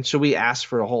food, and so we asked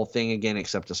for a whole thing again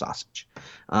except a sausage.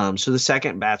 So the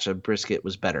second batch of brisket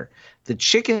was better. The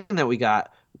chicken that we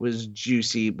got was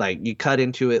juicy, like you cut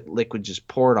into it, liquid just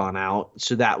poured on out.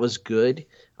 So that was good.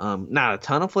 Not a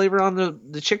ton of flavor on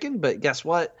the chicken, but guess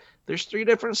what? There's 3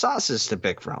 different sauces to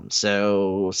pick from.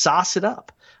 So sauce it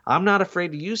up. I'm not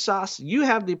afraid to use sauce. You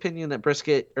have the opinion that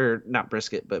brisket, or not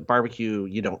brisket, but barbecue,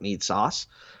 you don't need sauce.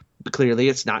 Clearly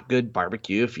it's not good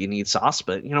barbecue if you need sauce,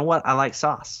 but you know what? I like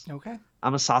sauce. Okay.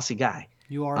 I'm a saucy guy.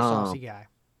 You are a Um, saucy guy.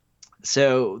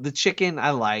 so the chicken I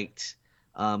liked.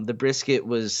 The brisket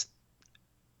was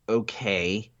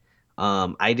okay.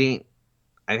 I didn't.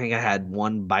 I think I had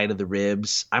 1 bite of the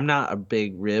ribs. I'm not a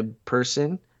big rib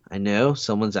person. I know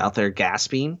someone's out there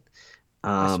gasping.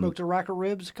 I Um, smoked a rack of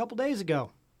ribs a couple days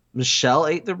ago. Michelle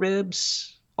ate the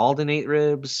ribs. Alden ate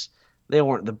ribs. They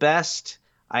weren't the best.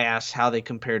 I asked how they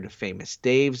compared to Famous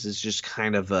Dave's. Is just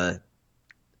kind of a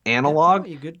Yeah, no, analog.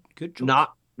 you good choice.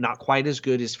 Not quite as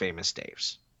good as Famous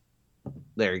Dave's.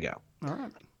 There you go. All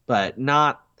right. But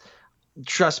not.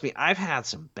 Trust me, I've had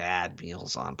some bad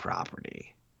meals on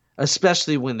property,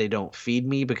 especially when they don't feed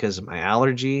me because of my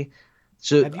allergy.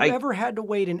 So Have you ever had to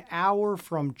wait an hour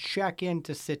from check-in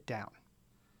to sit down?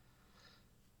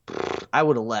 I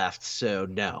would have left. So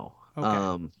no.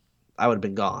 Okay. I would have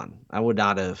been gone. I would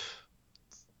not have.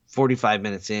 45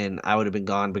 minutes in, I would have been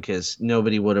gone because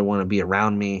nobody would have want to be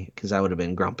around me because I would have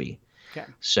been grumpy. Okay.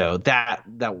 So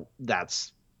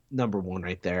that's number 1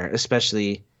 right there,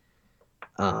 especially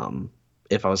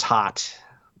if I was hot,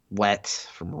 wet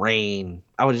from rain,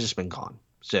 I would have just been gone.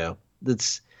 So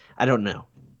that's I don't know.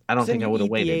 I don't Then think I you would have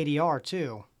eat waited. the ADR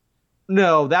too.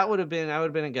 No, that would have been I would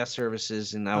have been at guest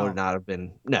services and I Oh. would not have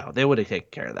been no, they would have taken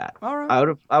care of that. All right.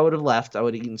 I would have left. I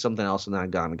would have eaten something else and then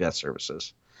I'd gone to guest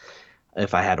services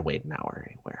if I had to wait an hour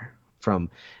anywhere. From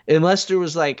unless there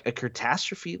was like a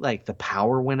catastrophe, like the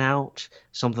power went out,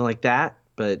 something like that,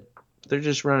 but they're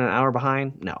just running an hour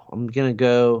behind. No, I'm gonna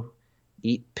go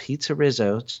eat pizza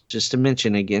Rizzo just to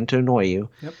mention again to annoy you.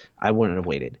 Yep. I wouldn't have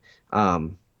waited.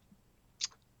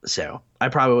 So I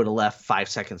probably would have left 5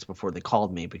 seconds before they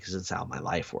called me because it's how my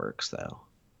life works, though.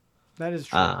 That is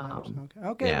true. Okay.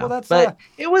 Okay. Yeah, Well, that's but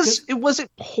it wasn't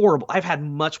horrible. I've had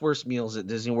much worse meals at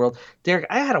Disney World. Derek,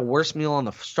 I had a worse meal on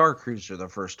the Star Cruiser the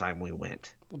first time we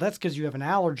went, well, that's because you have an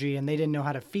allergy and they didn't know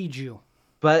how to feed you.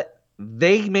 but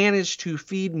they managed to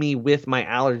feed me with my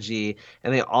allergy,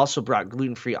 and they also brought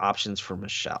gluten-free options for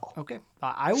Michelle. Okay.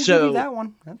 I will give So- you that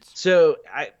one. That's So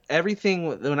everything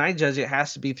when I judge it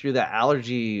has to be through that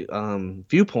allergy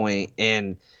viewpoint,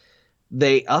 and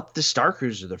they upped the Star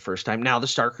Cruiser the first time. Now the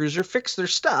Star Cruiser fixed their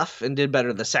stuff and did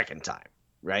better the second time,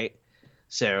 right?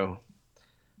 So,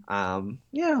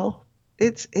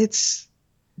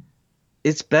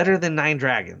 it's better than Nine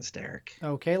Dragons, Derek.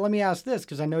 okay. Let me ask this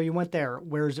because I know you went there.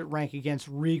 Where does it rank against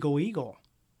Regal Eagle?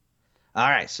 All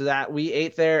right, so that we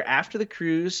ate there after the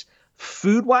cruise.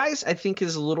 Food wise, I think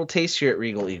is a little tastier at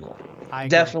Regal Eagle. I agree.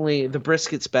 Definitely the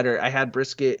brisket's better. I had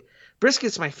brisket.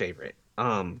 Brisket's my favorite.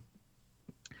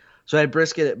 So I had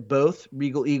brisket at both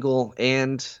Regal Eagle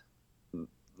and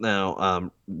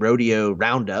Rodeo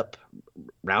Roundup.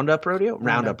 Roundup Rodeo?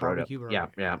 Roundup Roundup Rodeo. barbecue Yeah,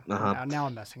 barbecue. yeah. Now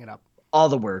I'm messing it up. All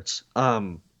the words.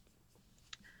 I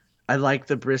like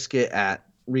the brisket at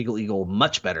Regal Eagle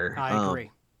much better. I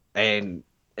agree. And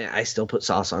I still put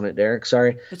sauce on it, Derek.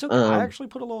 Sorry. It's okay. I actually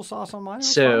put a little sauce on mine. It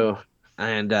was So,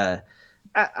 fine. and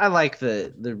I like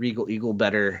the Regal Eagle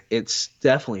better. It's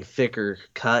definitely thicker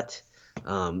cut.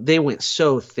 They went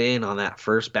so thin on that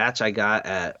first batch I got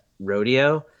at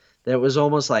Rodeo that it was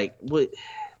almost like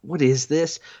what is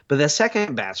this? But the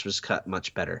second batch was cut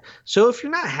much better. So if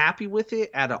you're not happy with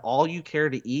it at an all you care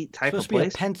to eat type Supposed of to be a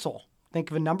place, pencil. Think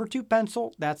of a number 2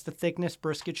 pencil. That's the thickness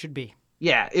brisket should be.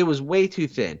 yeah, it was way too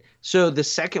thin. So the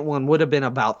second one would have been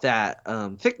about that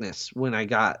thickness when I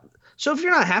got. So if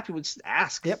you're not happy with, just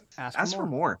ask. Yep. Ask for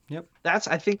more. Yep. That's,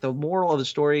 I think, the moral of the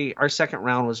story. Our second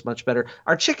round was much better.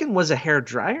 Our chicken was a hair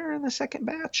drier in the second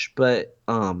batch, but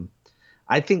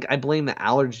I think I blame the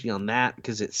allergy on that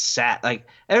because it sat like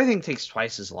everything takes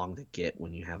twice as long to get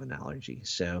when you have an allergy.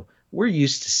 So we're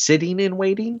used to sitting and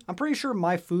waiting. I'm pretty sure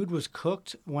my food was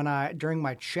cooked during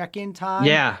my check-in time.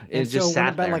 Yeah, it and just so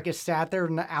when sat there. it sat there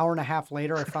an hour and a half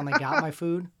later, I finally got my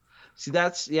food. See,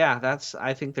 that's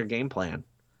I think their game plan.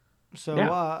 So,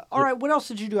 Yeah. all right, what else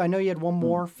did you do? I know you had one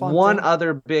more fun One thing.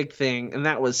 other big thing, and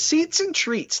that was seats and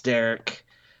treats, Derek.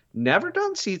 Never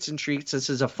done seats and treats. This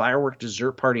is a firework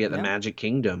dessert party at the Magic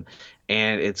Kingdom,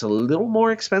 and it's a little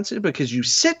more expensive because you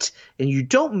sit and you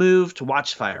don't move to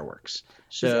watch fireworks.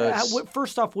 So,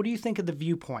 First off, what do you think of the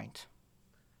viewpoint?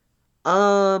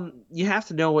 you have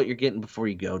to know what you're getting before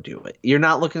you go do it. You're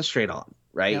not looking straight on,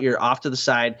 right? Yep. You're off to the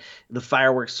side. The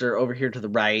fireworks are over here to the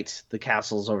right. The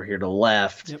castle's over here to the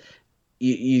left. Yep.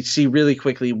 You see really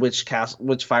quickly which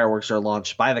fireworks are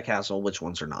launched by the castle, which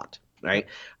ones are not, right?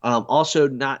 Also,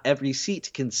 not every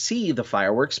seat can see the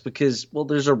fireworks because, well,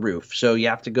 there's a roof. So you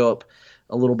have to go up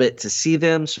a little bit to see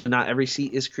them. So not every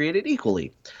seat is created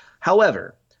equally.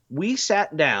 However, we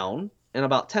sat down, and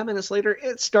about 10 minutes later,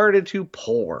 it started to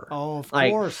pour. Oh, of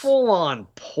like, course. Full on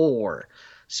pour.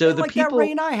 So the like people, that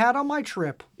rain I had on my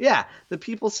trip. yeah, the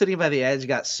people sitting by the edge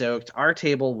got soaked. Our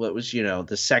table, what was,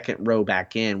 the second row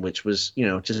back in, which was,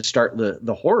 to start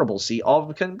the horrible seat, all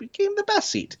became the best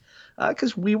seat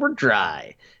because we were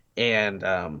dry. And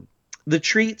the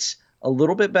treats, a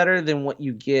little bit better than what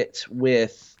you get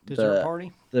with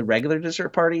party? The regular dessert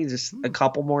party, just a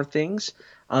couple more things.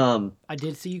 I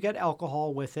did see you got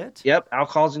alcohol with it. Yep,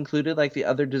 alcohol's included like the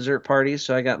other dessert parties.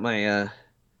 So I got my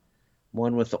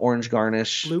one with the orange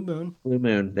garnish. Blue Moon. Blue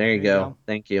Moon. There you go.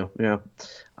 Thank you. Yeah.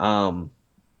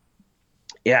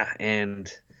 Yeah,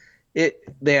 and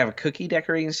they have a cookie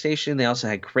decorating station. They also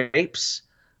had crepes.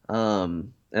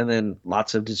 And then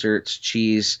lots of desserts,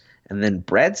 cheese, and then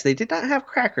breads. They did not have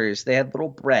crackers. They had little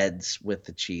breads with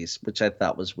the cheese, which I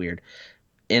thought was weird.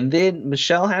 And then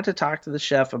Michelle had to talk to the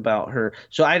chef about her.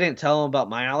 So I didn't tell him about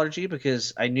my allergy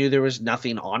because I knew there was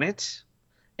nothing on it.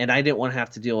 And I didn't want to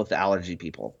have to deal with the allergy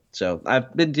people. So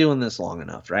I've been doing this long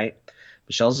enough, right?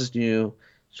 Michelle's is new.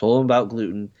 Told him about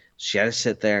gluten. She had to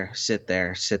sit there.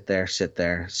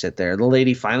 The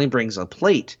lady finally brings a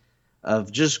plate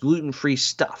of just gluten-free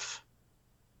stuff,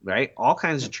 right? All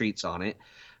kinds of treats on it.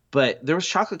 But there was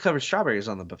chocolate-covered strawberries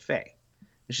on the buffet.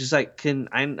 And she's like,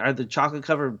 are the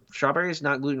chocolate-covered strawberries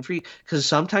not gluten-free? Because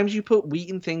sometimes you put wheat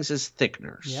in things as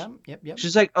thickeners. Yeah, yep.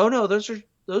 She's like, oh, no, those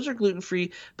are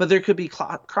gluten-free, but there could be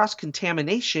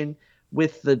cross-contamination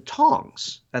with the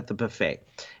tongs at the buffet.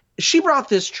 She brought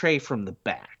this tray from the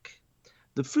back.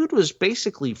 The food was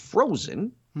basically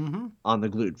frozen on the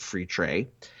gluten-free tray.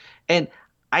 And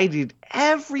I did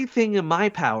everything in my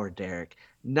power, Derek,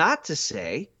 not to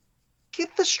say,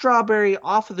 get the strawberry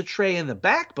off of the tray in the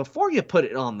back before you put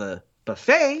it on the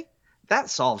buffet. That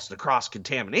solves the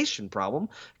cross-contamination problem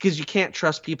because you can't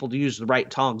trust people to use the right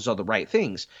tongs or the right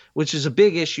things, which is a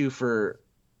big issue for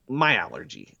my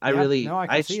allergy. I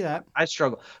can see that. I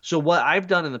struggle. So what I've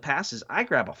done in the past is I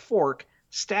grab a fork,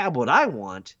 stab what I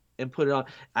want, and put it on.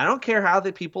 I don't care how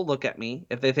the people look at me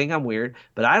if they think I'm weird,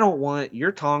 but I don't want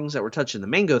your tongs that were touching the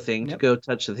mango thing to go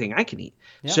touch the thing I can eat.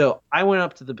 Yep. So I went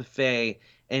up to the buffet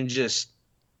and just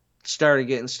started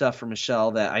getting stuff for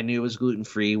Michelle that I knew was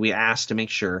gluten-free. We asked to make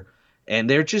sure. And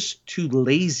they're just too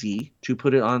lazy to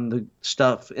put it on the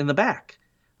stuff in the back.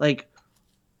 Like,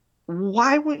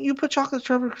 why wouldn't you put chocolate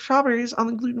strawberries on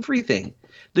the gluten-free thing?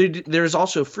 There's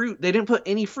also fruit. They didn't put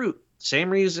any fruit.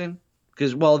 Same reason.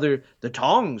 Because, well, the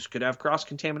tongs could have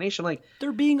cross-contamination. Like,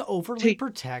 they're being overly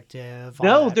protective.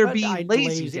 No, they're being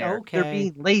lazy. Okay. They're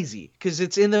being lazy. Because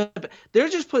it's in the – they're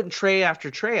just putting tray after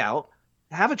tray out.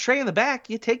 Have a tray in the back.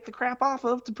 You take the crap off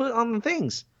of to put on the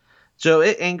things. So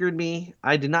it angered me.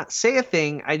 I did not say a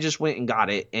thing. I just went and got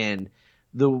it. And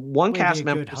the one Way to be a cast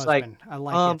member good was like, husband. I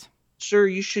like it. sir,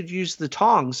 you should use the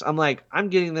tongs. I'm like, I'm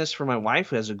getting this for my wife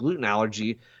who has a gluten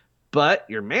allergy, but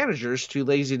your manager's too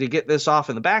lazy to get this off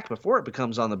in the back before it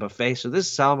becomes on the buffet. So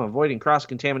this is how I'm avoiding cross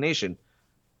contamination.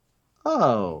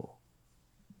 Oh,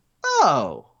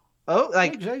 oh, oh!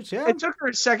 Like Makes sense, yeah. it took her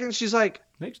a second. She's like,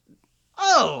 Makes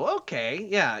oh, okay,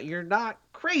 yeah, you're not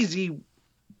crazy.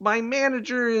 My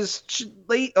manager is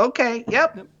late. Okay,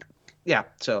 yep. Yeah,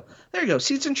 so there you go.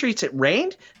 Seats and treats. It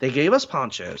rained. They gave us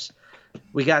ponchos.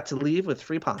 We got to leave with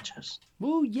free ponchos.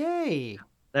 Woo, yay.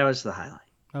 That was the highlight.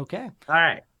 Okay. All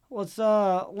right. Let's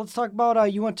talk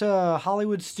about you went to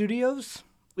Hollywood Studios?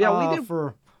 Yeah, we did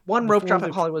for one rope before drop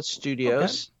at Hollywood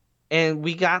Studios. And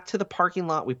we got to the parking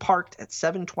lot. We parked at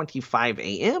 7:25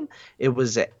 a.m. It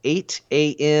was at 8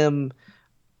 a.m.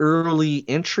 early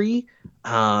entry.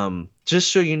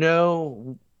 Just so you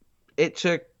know, it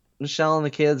took Michelle and the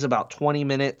kids about 20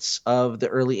 minutes of the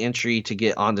early entry to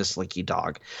get onto Slinky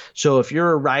Dog. So if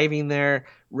you're arriving there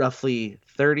roughly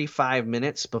 35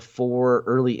 minutes before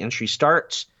early entry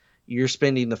starts, you're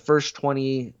spending the first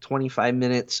 25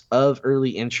 minutes of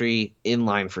early entry in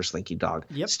line for Slinky Dog.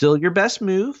 Yep. Still your best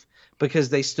move because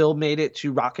they still made it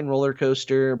to Rock and Roller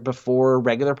Coaster before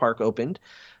regular park opened.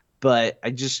 But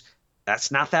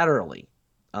that's not that early.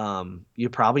 You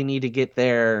probably need to get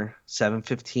there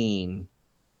 7:15,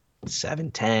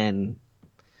 7:10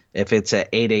 if it's at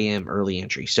 8 a.m. early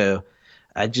entry. So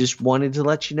I just wanted to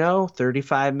let you know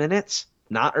 35 minutes,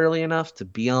 not early enough to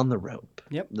be on the rope.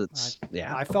 Yep.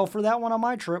 Yeah. I fell for that one on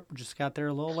my trip. Just got there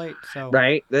a little late. So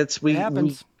Right. We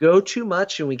go too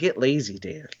much and we get lazy,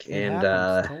 Derek. It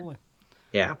happens, totally.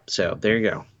 Yeah. So there you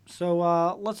go.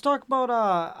 So let's talk about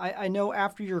I know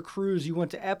after your cruise you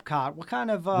went to Epcot. What kind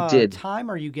of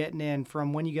time are you getting in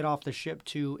from when you get off the ship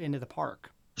to into the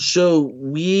park? So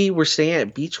we were staying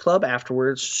at Beach Club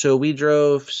afterwards. So we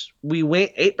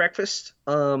ate breakfast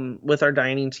with our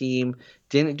dining team,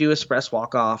 didn't do express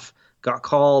walk off, got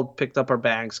called, picked up our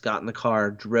bags, got in the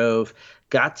car, drove,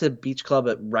 got to Beach Club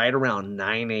at right around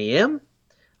 9 a.m.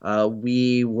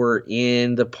 We were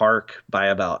in the park by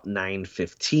about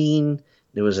 9:15.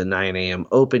 It was a 9 a.m.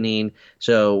 opening.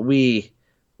 So we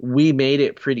made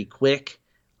it pretty quick.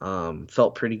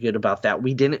 Felt pretty good about that.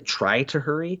 We didn't try to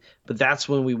hurry, but that's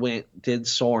when we went, did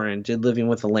Soarin', did Living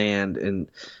with the Land, and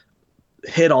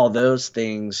hit all those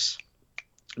things.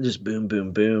 Just boom,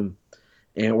 boom, boom.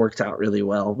 And it worked out really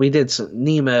well. We did some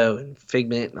Nemo and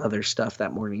Figment and other stuff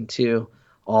that morning too,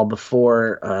 all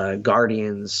before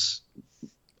Guardians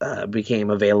became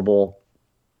available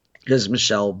because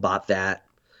Michelle bought that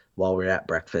while we were at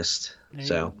breakfast.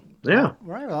 So yeah.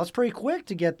 Right. Well, that's pretty quick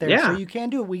to get there. Yeah. So you can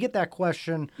do it. We get that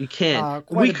question. You can.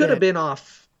 We could have been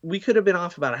off. We could have been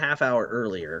off about a half hour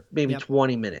earlier, maybe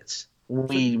 20 minutes.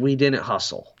 We didn't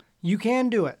hustle. You can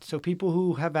do it. So people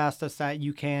who have asked us that,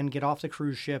 you can get off the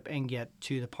cruise ship and get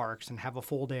to the parks and have a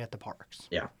full day at the parks.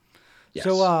 Yeah. Yes.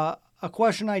 So a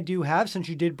question I do have, since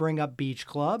you did bring up Beach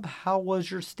Club, how was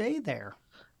your stay there?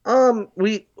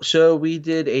 We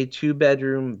did a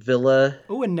 2-bedroom villa.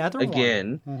 Oh, another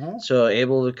again. One. Mm-hmm. So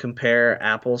able to compare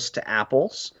apples to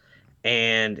apples,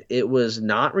 and it was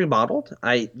not remodeled.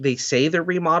 They say they're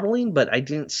remodeling, but I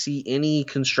didn't see any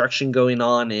construction going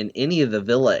on in any of the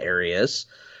villa areas.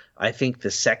 I think the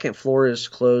second floor is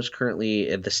closed currently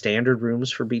at the standard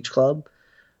rooms for Beach Club,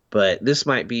 but this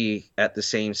might be at the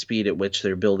same speed at which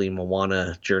they're building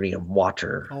Moana Journey of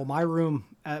Water. Oh, my room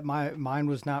at mine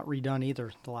was not redone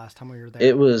either the last time we were there.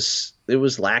 It was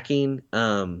lacking.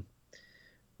 One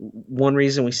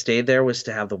reason we stayed there was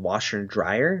to have the washer and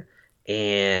dryer,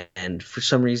 and for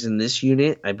some reason this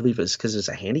unit, I believe it's because it's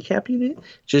a handicap unit,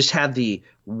 just had the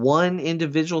one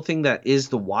individual thing that is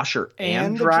the washer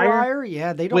and dryer.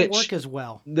 Yeah, they don't work as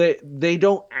well. They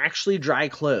don't actually dry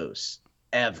clothes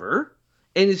ever,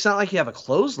 and it's not like you have a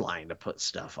clothesline to put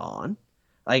stuff on.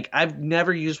 Like, I've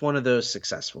never used one of those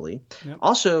successfully. Yep.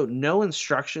 Also, no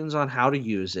instructions on how to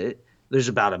use it. There's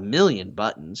about 1 million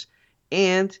buttons.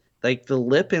 And, like, the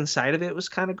lip inside of it was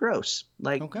kind of gross.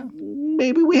 Like,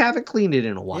 maybe we haven't cleaned it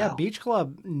in a while. Yeah, Beach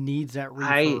Club needs that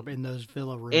refurb in those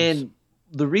villa rooms. And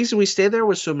the reason we stayed there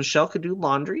was so Michelle could do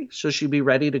laundry, so she'd be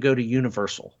ready to go to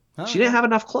Universal. She didn't have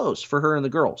enough clothes for her and the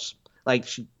girls. Like,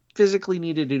 she physically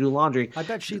needed to do laundry. I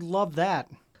bet she loved that.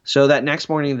 So that next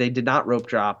morning they did not rope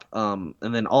drop. And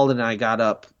then Alden and I got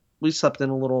up. We slept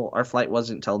in a little. Our flight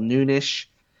wasn't until noonish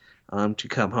to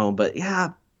come home. But yeah,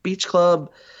 Beach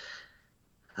Club,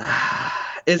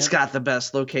 it's got the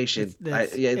best location.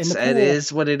 It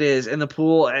is what it is. And the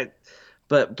pool,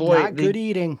 but boy, not good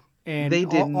eating. And They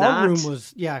did our room not.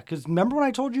 was, yeah, because remember when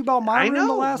I told you about my I room the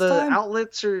know last the time?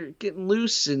 outlets are getting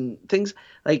loose and things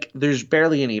like there's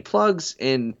barely any plugs,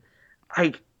 and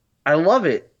I I love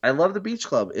it. I love the beach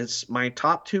club. It's my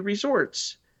top two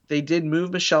resorts. They did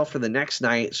move Michelle for the next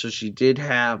night, so she did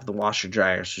have the washer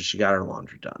dryer, so she got her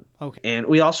laundry done. Okay. And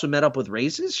we also met up with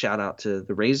Raises. Shout out to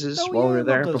the Raises Oh, while yeah, we I were love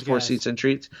there those before guys. Seats and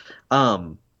Treats.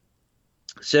 Um,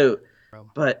 so,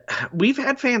 but we've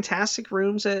had fantastic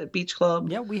rooms at Beach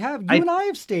Club. Yeah, we have. You I and I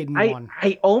have stayed in I one.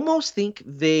 I almost think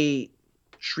they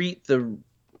treat the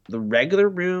regular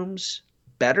rooms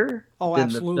better Oh, than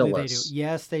the absolutely, they do. villas.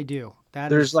 Yes, they do. That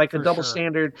There's is like a for double sure.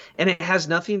 standard, and it has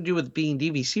nothing to do with being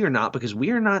DVC or not, because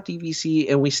we are not DVC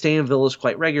and we stay in villas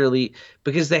quite regularly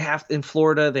because they have in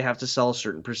Florida, they have to sell a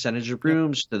certain percentage of Yep.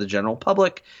 rooms to the general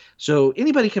public. So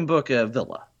anybody can book a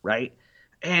villa, right?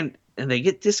 And they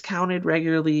get discounted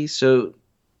regularly. So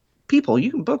people,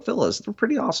 you can book villas. They're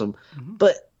pretty awesome. Hmm.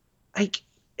 But like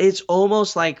it's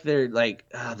almost like they're like,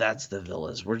 oh, that's the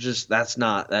villas. We're just Well,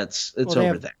 it's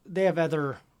over there. they have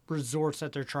other resorts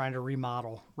that they're trying to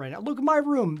remodel right now. Look at my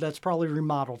room that's probably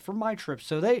remodeled for my trip.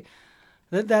 So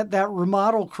that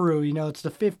remodel crew, it's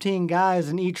the 15 guys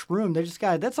in each room.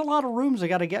 That's a lot of rooms they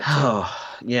got to get to. Oh,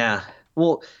 yeah.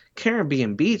 Well,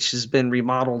 Caribbean Beach has been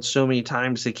remodeled so many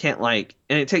times they can't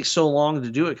and it takes so long to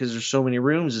do it because there's so many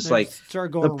rooms. It's They like just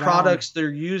start the going around. products they're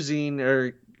using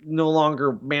are no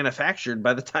longer manufactured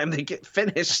by the time they get That's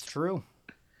finished. true.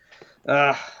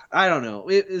 Uh, I don't know.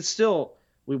 It's still,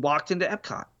 we walked into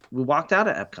Epcot. We walked out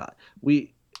of Epcot.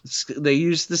 They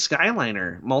used the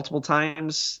Skyliner multiple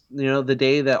times, the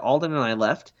day that Alden and I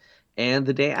left and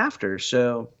the day after.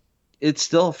 So it's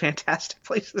still a fantastic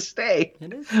place to stay.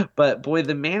 It is. But boy,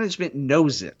 the management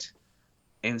knows it.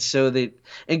 And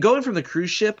going from the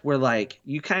cruise ship where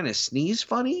you kind of sneeze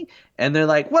funny and they're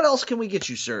like, what else can we get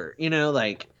you, sir?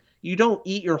 You don't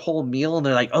eat your whole meal and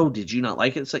they're like, oh, did you not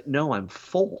like it? It's like, no, I'm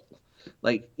full.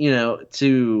 You know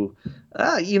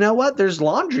what? There's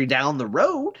laundry down the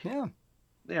road. Yeah.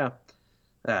 Yeah.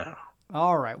 I don't know.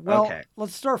 All right. Well, Okay.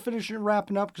 let's start finishing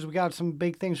wrapping up because we got some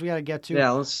big things we got to get to.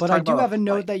 Yeah, let's But talk I do about have a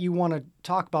note flight. that you want to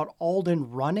talk about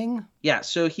Alden running. Yeah,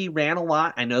 so he ran a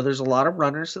lot. I know there's a lot of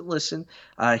runners that listen.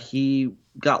 He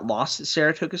got lost at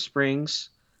Saratoga Springs.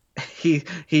 He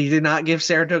did not give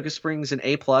Saratoga Springs an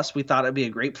A+. We thought it'd be a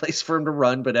great place for him to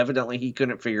run, but evidently he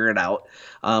couldn't figure it out.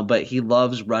 But he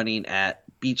loves running at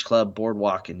Beach Club,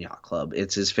 Boardwalk, and Yacht Club.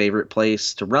 It's his favorite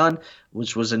place to run,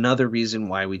 which was another reason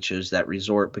why we chose that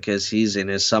resort, because he's in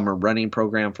his summer running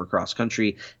program for cross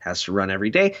country, has to run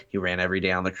every day. He ran every day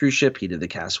on the cruise ship. He did the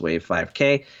Castaway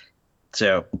 5K.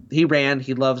 So he ran.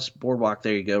 He loves Boardwalk.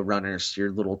 There you go, runners.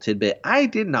 Your little tidbit. I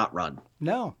did not run.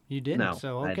 No, you didn't. No,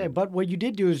 So, I okay. didn't. But what you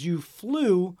did do is you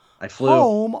flew I flew.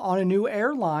 home on a new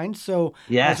airline. So,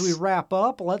 as we Yes. wrap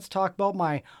up, let's talk about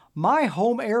my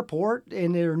home airport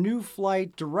and their new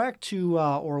flight direct to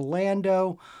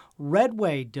Orlando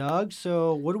Redway, Doug.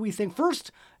 So, what do we think?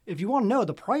 First, if you want to know,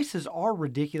 the prices are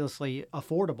ridiculously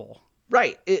affordable.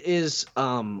 Right. It is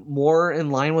more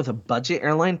in line with a budget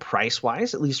airline price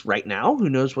wise, at least right now. Who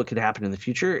knows what could happen in the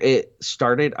future? It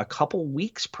started a couple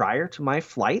weeks prior to my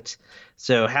flight,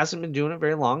 so hasn't been doing it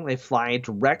very long. They fly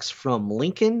directs from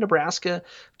Lincoln, Nebraska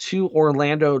to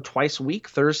Orlando twice a week,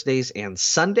 Thursdays and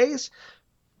Sundays.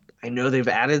 I know they've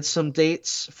added some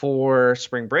dates for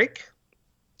spring break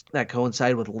that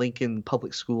coincide with Lincoln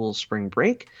Public Schools spring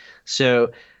break.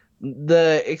 So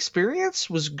the experience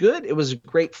was good. It was a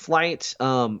great flight,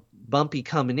 bumpy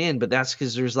coming in, but that's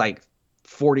because there's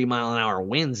 40-mile-an-hour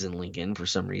winds in Lincoln for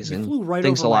some You reason. flew right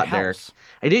Thanks over a my lot, Derek. house.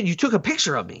 I did. You took a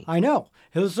picture of me. I know.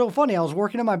 It was so funny. I was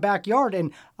working in my backyard,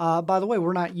 and by the way,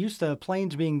 we're not used to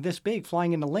planes being this big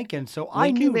flying into Lincoln, so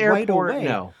I knew Lincoln right Airport, away.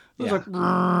 no. It was Yeah. like,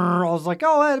 "Grrr." I was like,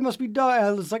 oh, it must be done.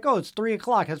 I was like, oh, it's 3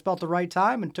 o'clock. That's about the right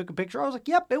time, and took a picture. I was like,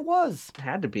 yep, it was.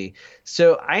 Had to be.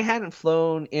 So I hadn't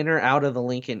flown in or out of the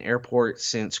Lincoln Airport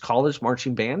since college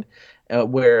marching band,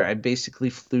 where I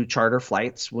basically flew charter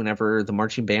flights whenever the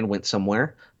marching band went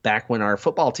somewhere. Back when our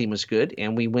football team was good,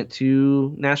 and we went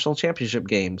to national championship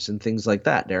games and things like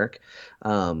that. Derek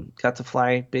got to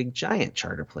fly big, giant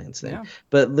charter planes then. Yeah.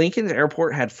 But Lincoln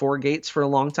Airport had 4 gates for a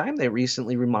long time. They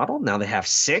recently remodeled. Now they have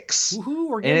 6. Woohoo,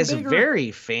 we're And getting it's bigger.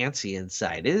 very fancy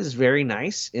inside. It is very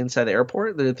nice inside the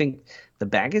airport. I think the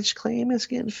baggage claim is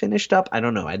getting finished up. I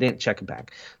don't know. I didn't check it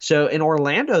back. So in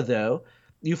Orlando, though,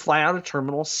 you fly out of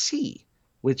Terminal C,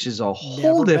 which is a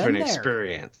whole Never been different there.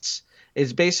 experience.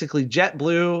 It's basically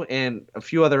JetBlue and a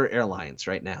few other airlines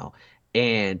right now.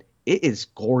 And it is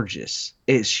gorgeous.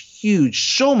 It's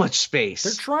huge. So much space.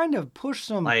 They're trying to push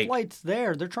some flights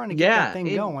there. They're trying to get that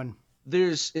thing going.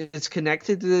 It's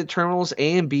connected to the terminals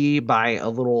A and B by a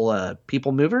little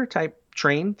people mover type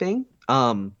train thing.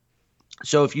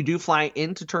 So if you do fly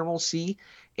into Terminal C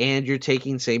and you're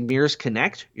taking, say, Mears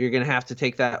Connect, you're going to have to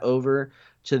take that over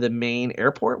to the main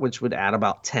airport, which would add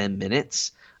about 10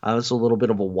 minutes. It's a little bit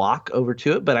of a walk over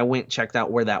to it, but I went and checked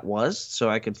out where that was so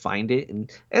I could find it,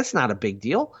 and it's not a big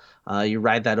deal. You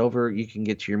ride that over, you can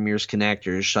get to your Mears Connect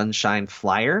or your Sunshine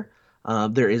Flyer.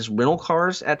 There is rental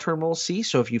cars at Terminal C,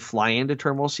 so if you fly into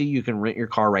Terminal C, you can rent your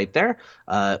car right there.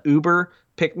 Uber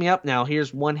pick me up. Now,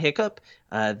 here's one hiccup.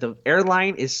 The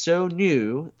airline is so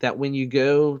new that when you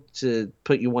go to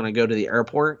you want to go to the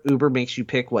airport, Uber makes you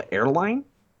pick what airline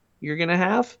you're going to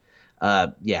have.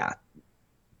 Yeah,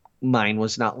 mine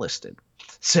was not listed.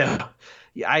 So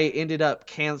I ended up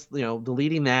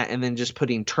deleting that and then just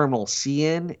putting Terminal C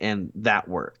in, and that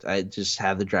worked. I just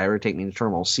had the driver take me to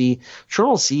Terminal C.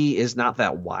 Terminal C is not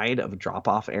that wide of a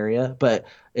drop-off area, but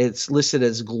it's listed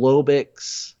as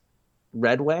Globix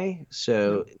Redway,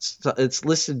 so it's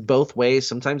listed both ways.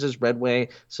 Sometimes it's Redway,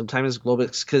 sometimes it's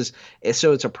Globix, because it's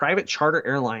a private charter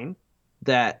airline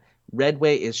that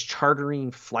Redway is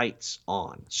chartering flights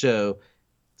on. So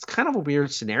it's kind of a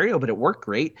weird scenario, but it worked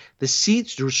great. The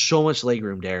seats, there was so much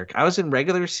legroom, Derek. I was in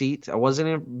regular seat. I wasn't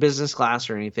in business class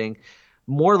or anything.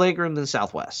 More legroom than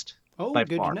Southwest. Oh, by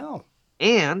good far. to know.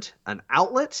 And an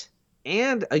outlet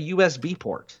and a USB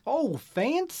port. Oh,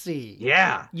 fancy.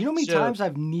 Yeah. You know how many times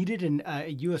I've needed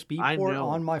a USB port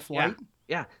on my flight?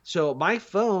 Yeah. So my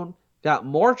phone got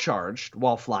more charged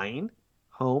while flying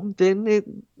home than it.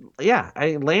 Yeah,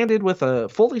 I landed with a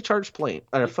fully charged phone,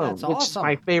 That's which awesome. is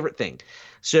my favorite thing.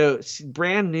 So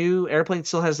brand new airplane,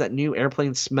 still has that new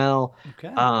airplane smell.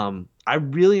 Okay. I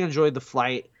really enjoyed the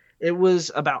flight. It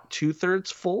was about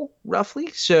 2/3 full,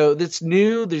 roughly. So it's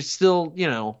new. There's still,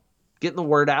 getting the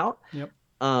word out. Yep.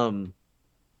 But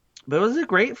it was a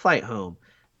great flight home.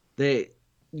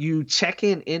 You check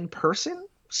in person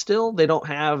still. They don't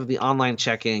have the online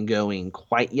check-in going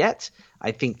quite yet.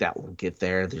 I think that will get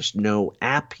there. There's no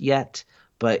app yet,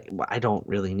 but I don't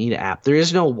really need an app. There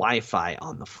is no Wi-Fi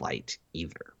on the flight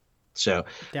either. So,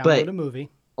 download a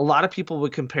movie. A lot of people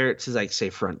would compare it to, like,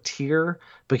 say, Frontier,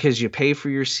 because you pay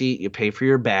for your seat, you pay for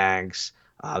your bags.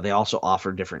 They also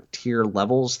offer different tier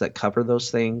levels that cover those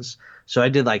things. So I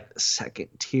did like the second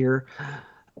tier.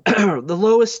 The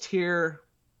lowest tier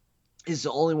is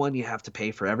the only one you have to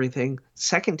pay for everything.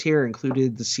 Second tier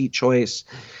included the seat choice,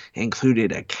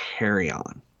 included a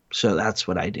carry-on. So that's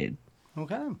what I did.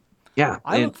 Okay. Yeah.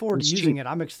 I look forward to using it.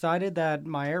 I'm excited that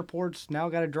my airport's now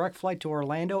got a direct flight to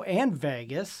Orlando and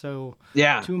Vegas. So two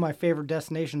of my favorite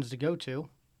destinations to go to.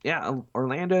 Yeah,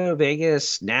 Orlando,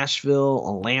 Vegas,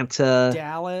 Nashville, Atlanta,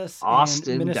 Dallas,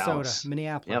 Austin, and Minnesota, Dallas.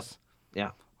 Minneapolis. Yep.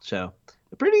 Yeah. So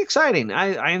pretty exciting.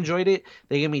 I enjoyed it.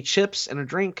 They gave me chips and a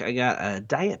drink. I got a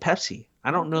Diet Pepsi.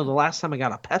 I don't know the last time I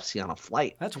got a Pepsi on a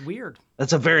flight. That's weird.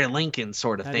 That's a very Lincoln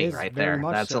sort of thing right there.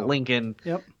 That's a Lincoln.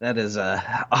 Yep. That is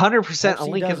 100% a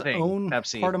Lincoln does thing. Own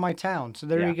Pepsi. part of my town. So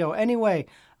there you go. Anyway,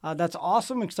 that's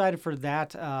awesome. Excited for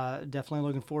that. Definitely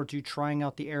looking forward to trying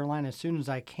out the airline as soon as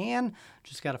I can.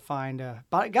 Just got to find,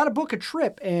 but I got to book a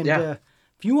trip. And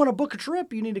if you want to book a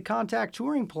trip, you need to contact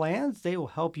Touring Plans. They will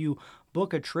help you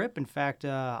book a trip. In fact,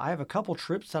 I have a couple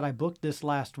trips that I booked this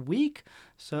last week.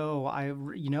 So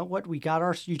you know what?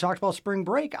 You talked about spring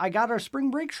break. I got our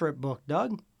spring break trip booked,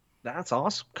 Doug. That's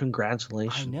awesome.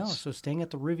 Congratulations. I know. So staying at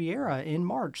the Riviera in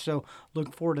March. So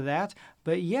looking forward to that.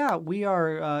 But yeah, we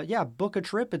are, book a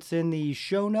trip. It's in the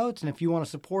show notes. And if you want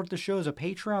to support the show as a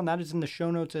Patreon, that is in the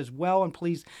show notes as well. And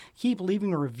please keep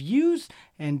leaving reviews.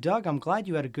 And Doug, I'm glad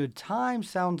you had a good time.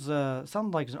 Sounds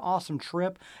like an awesome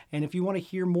trip. And if you want to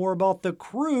hear more about the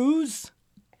cruise,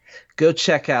 go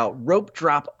check out Rope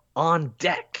Drop on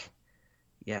Deck.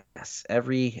 Yes,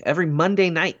 every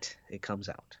Monday night it comes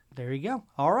out. There you go.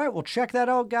 All right, well, check that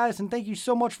out, guys, and thank you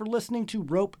so much for listening to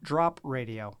Rope Drop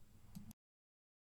Radio.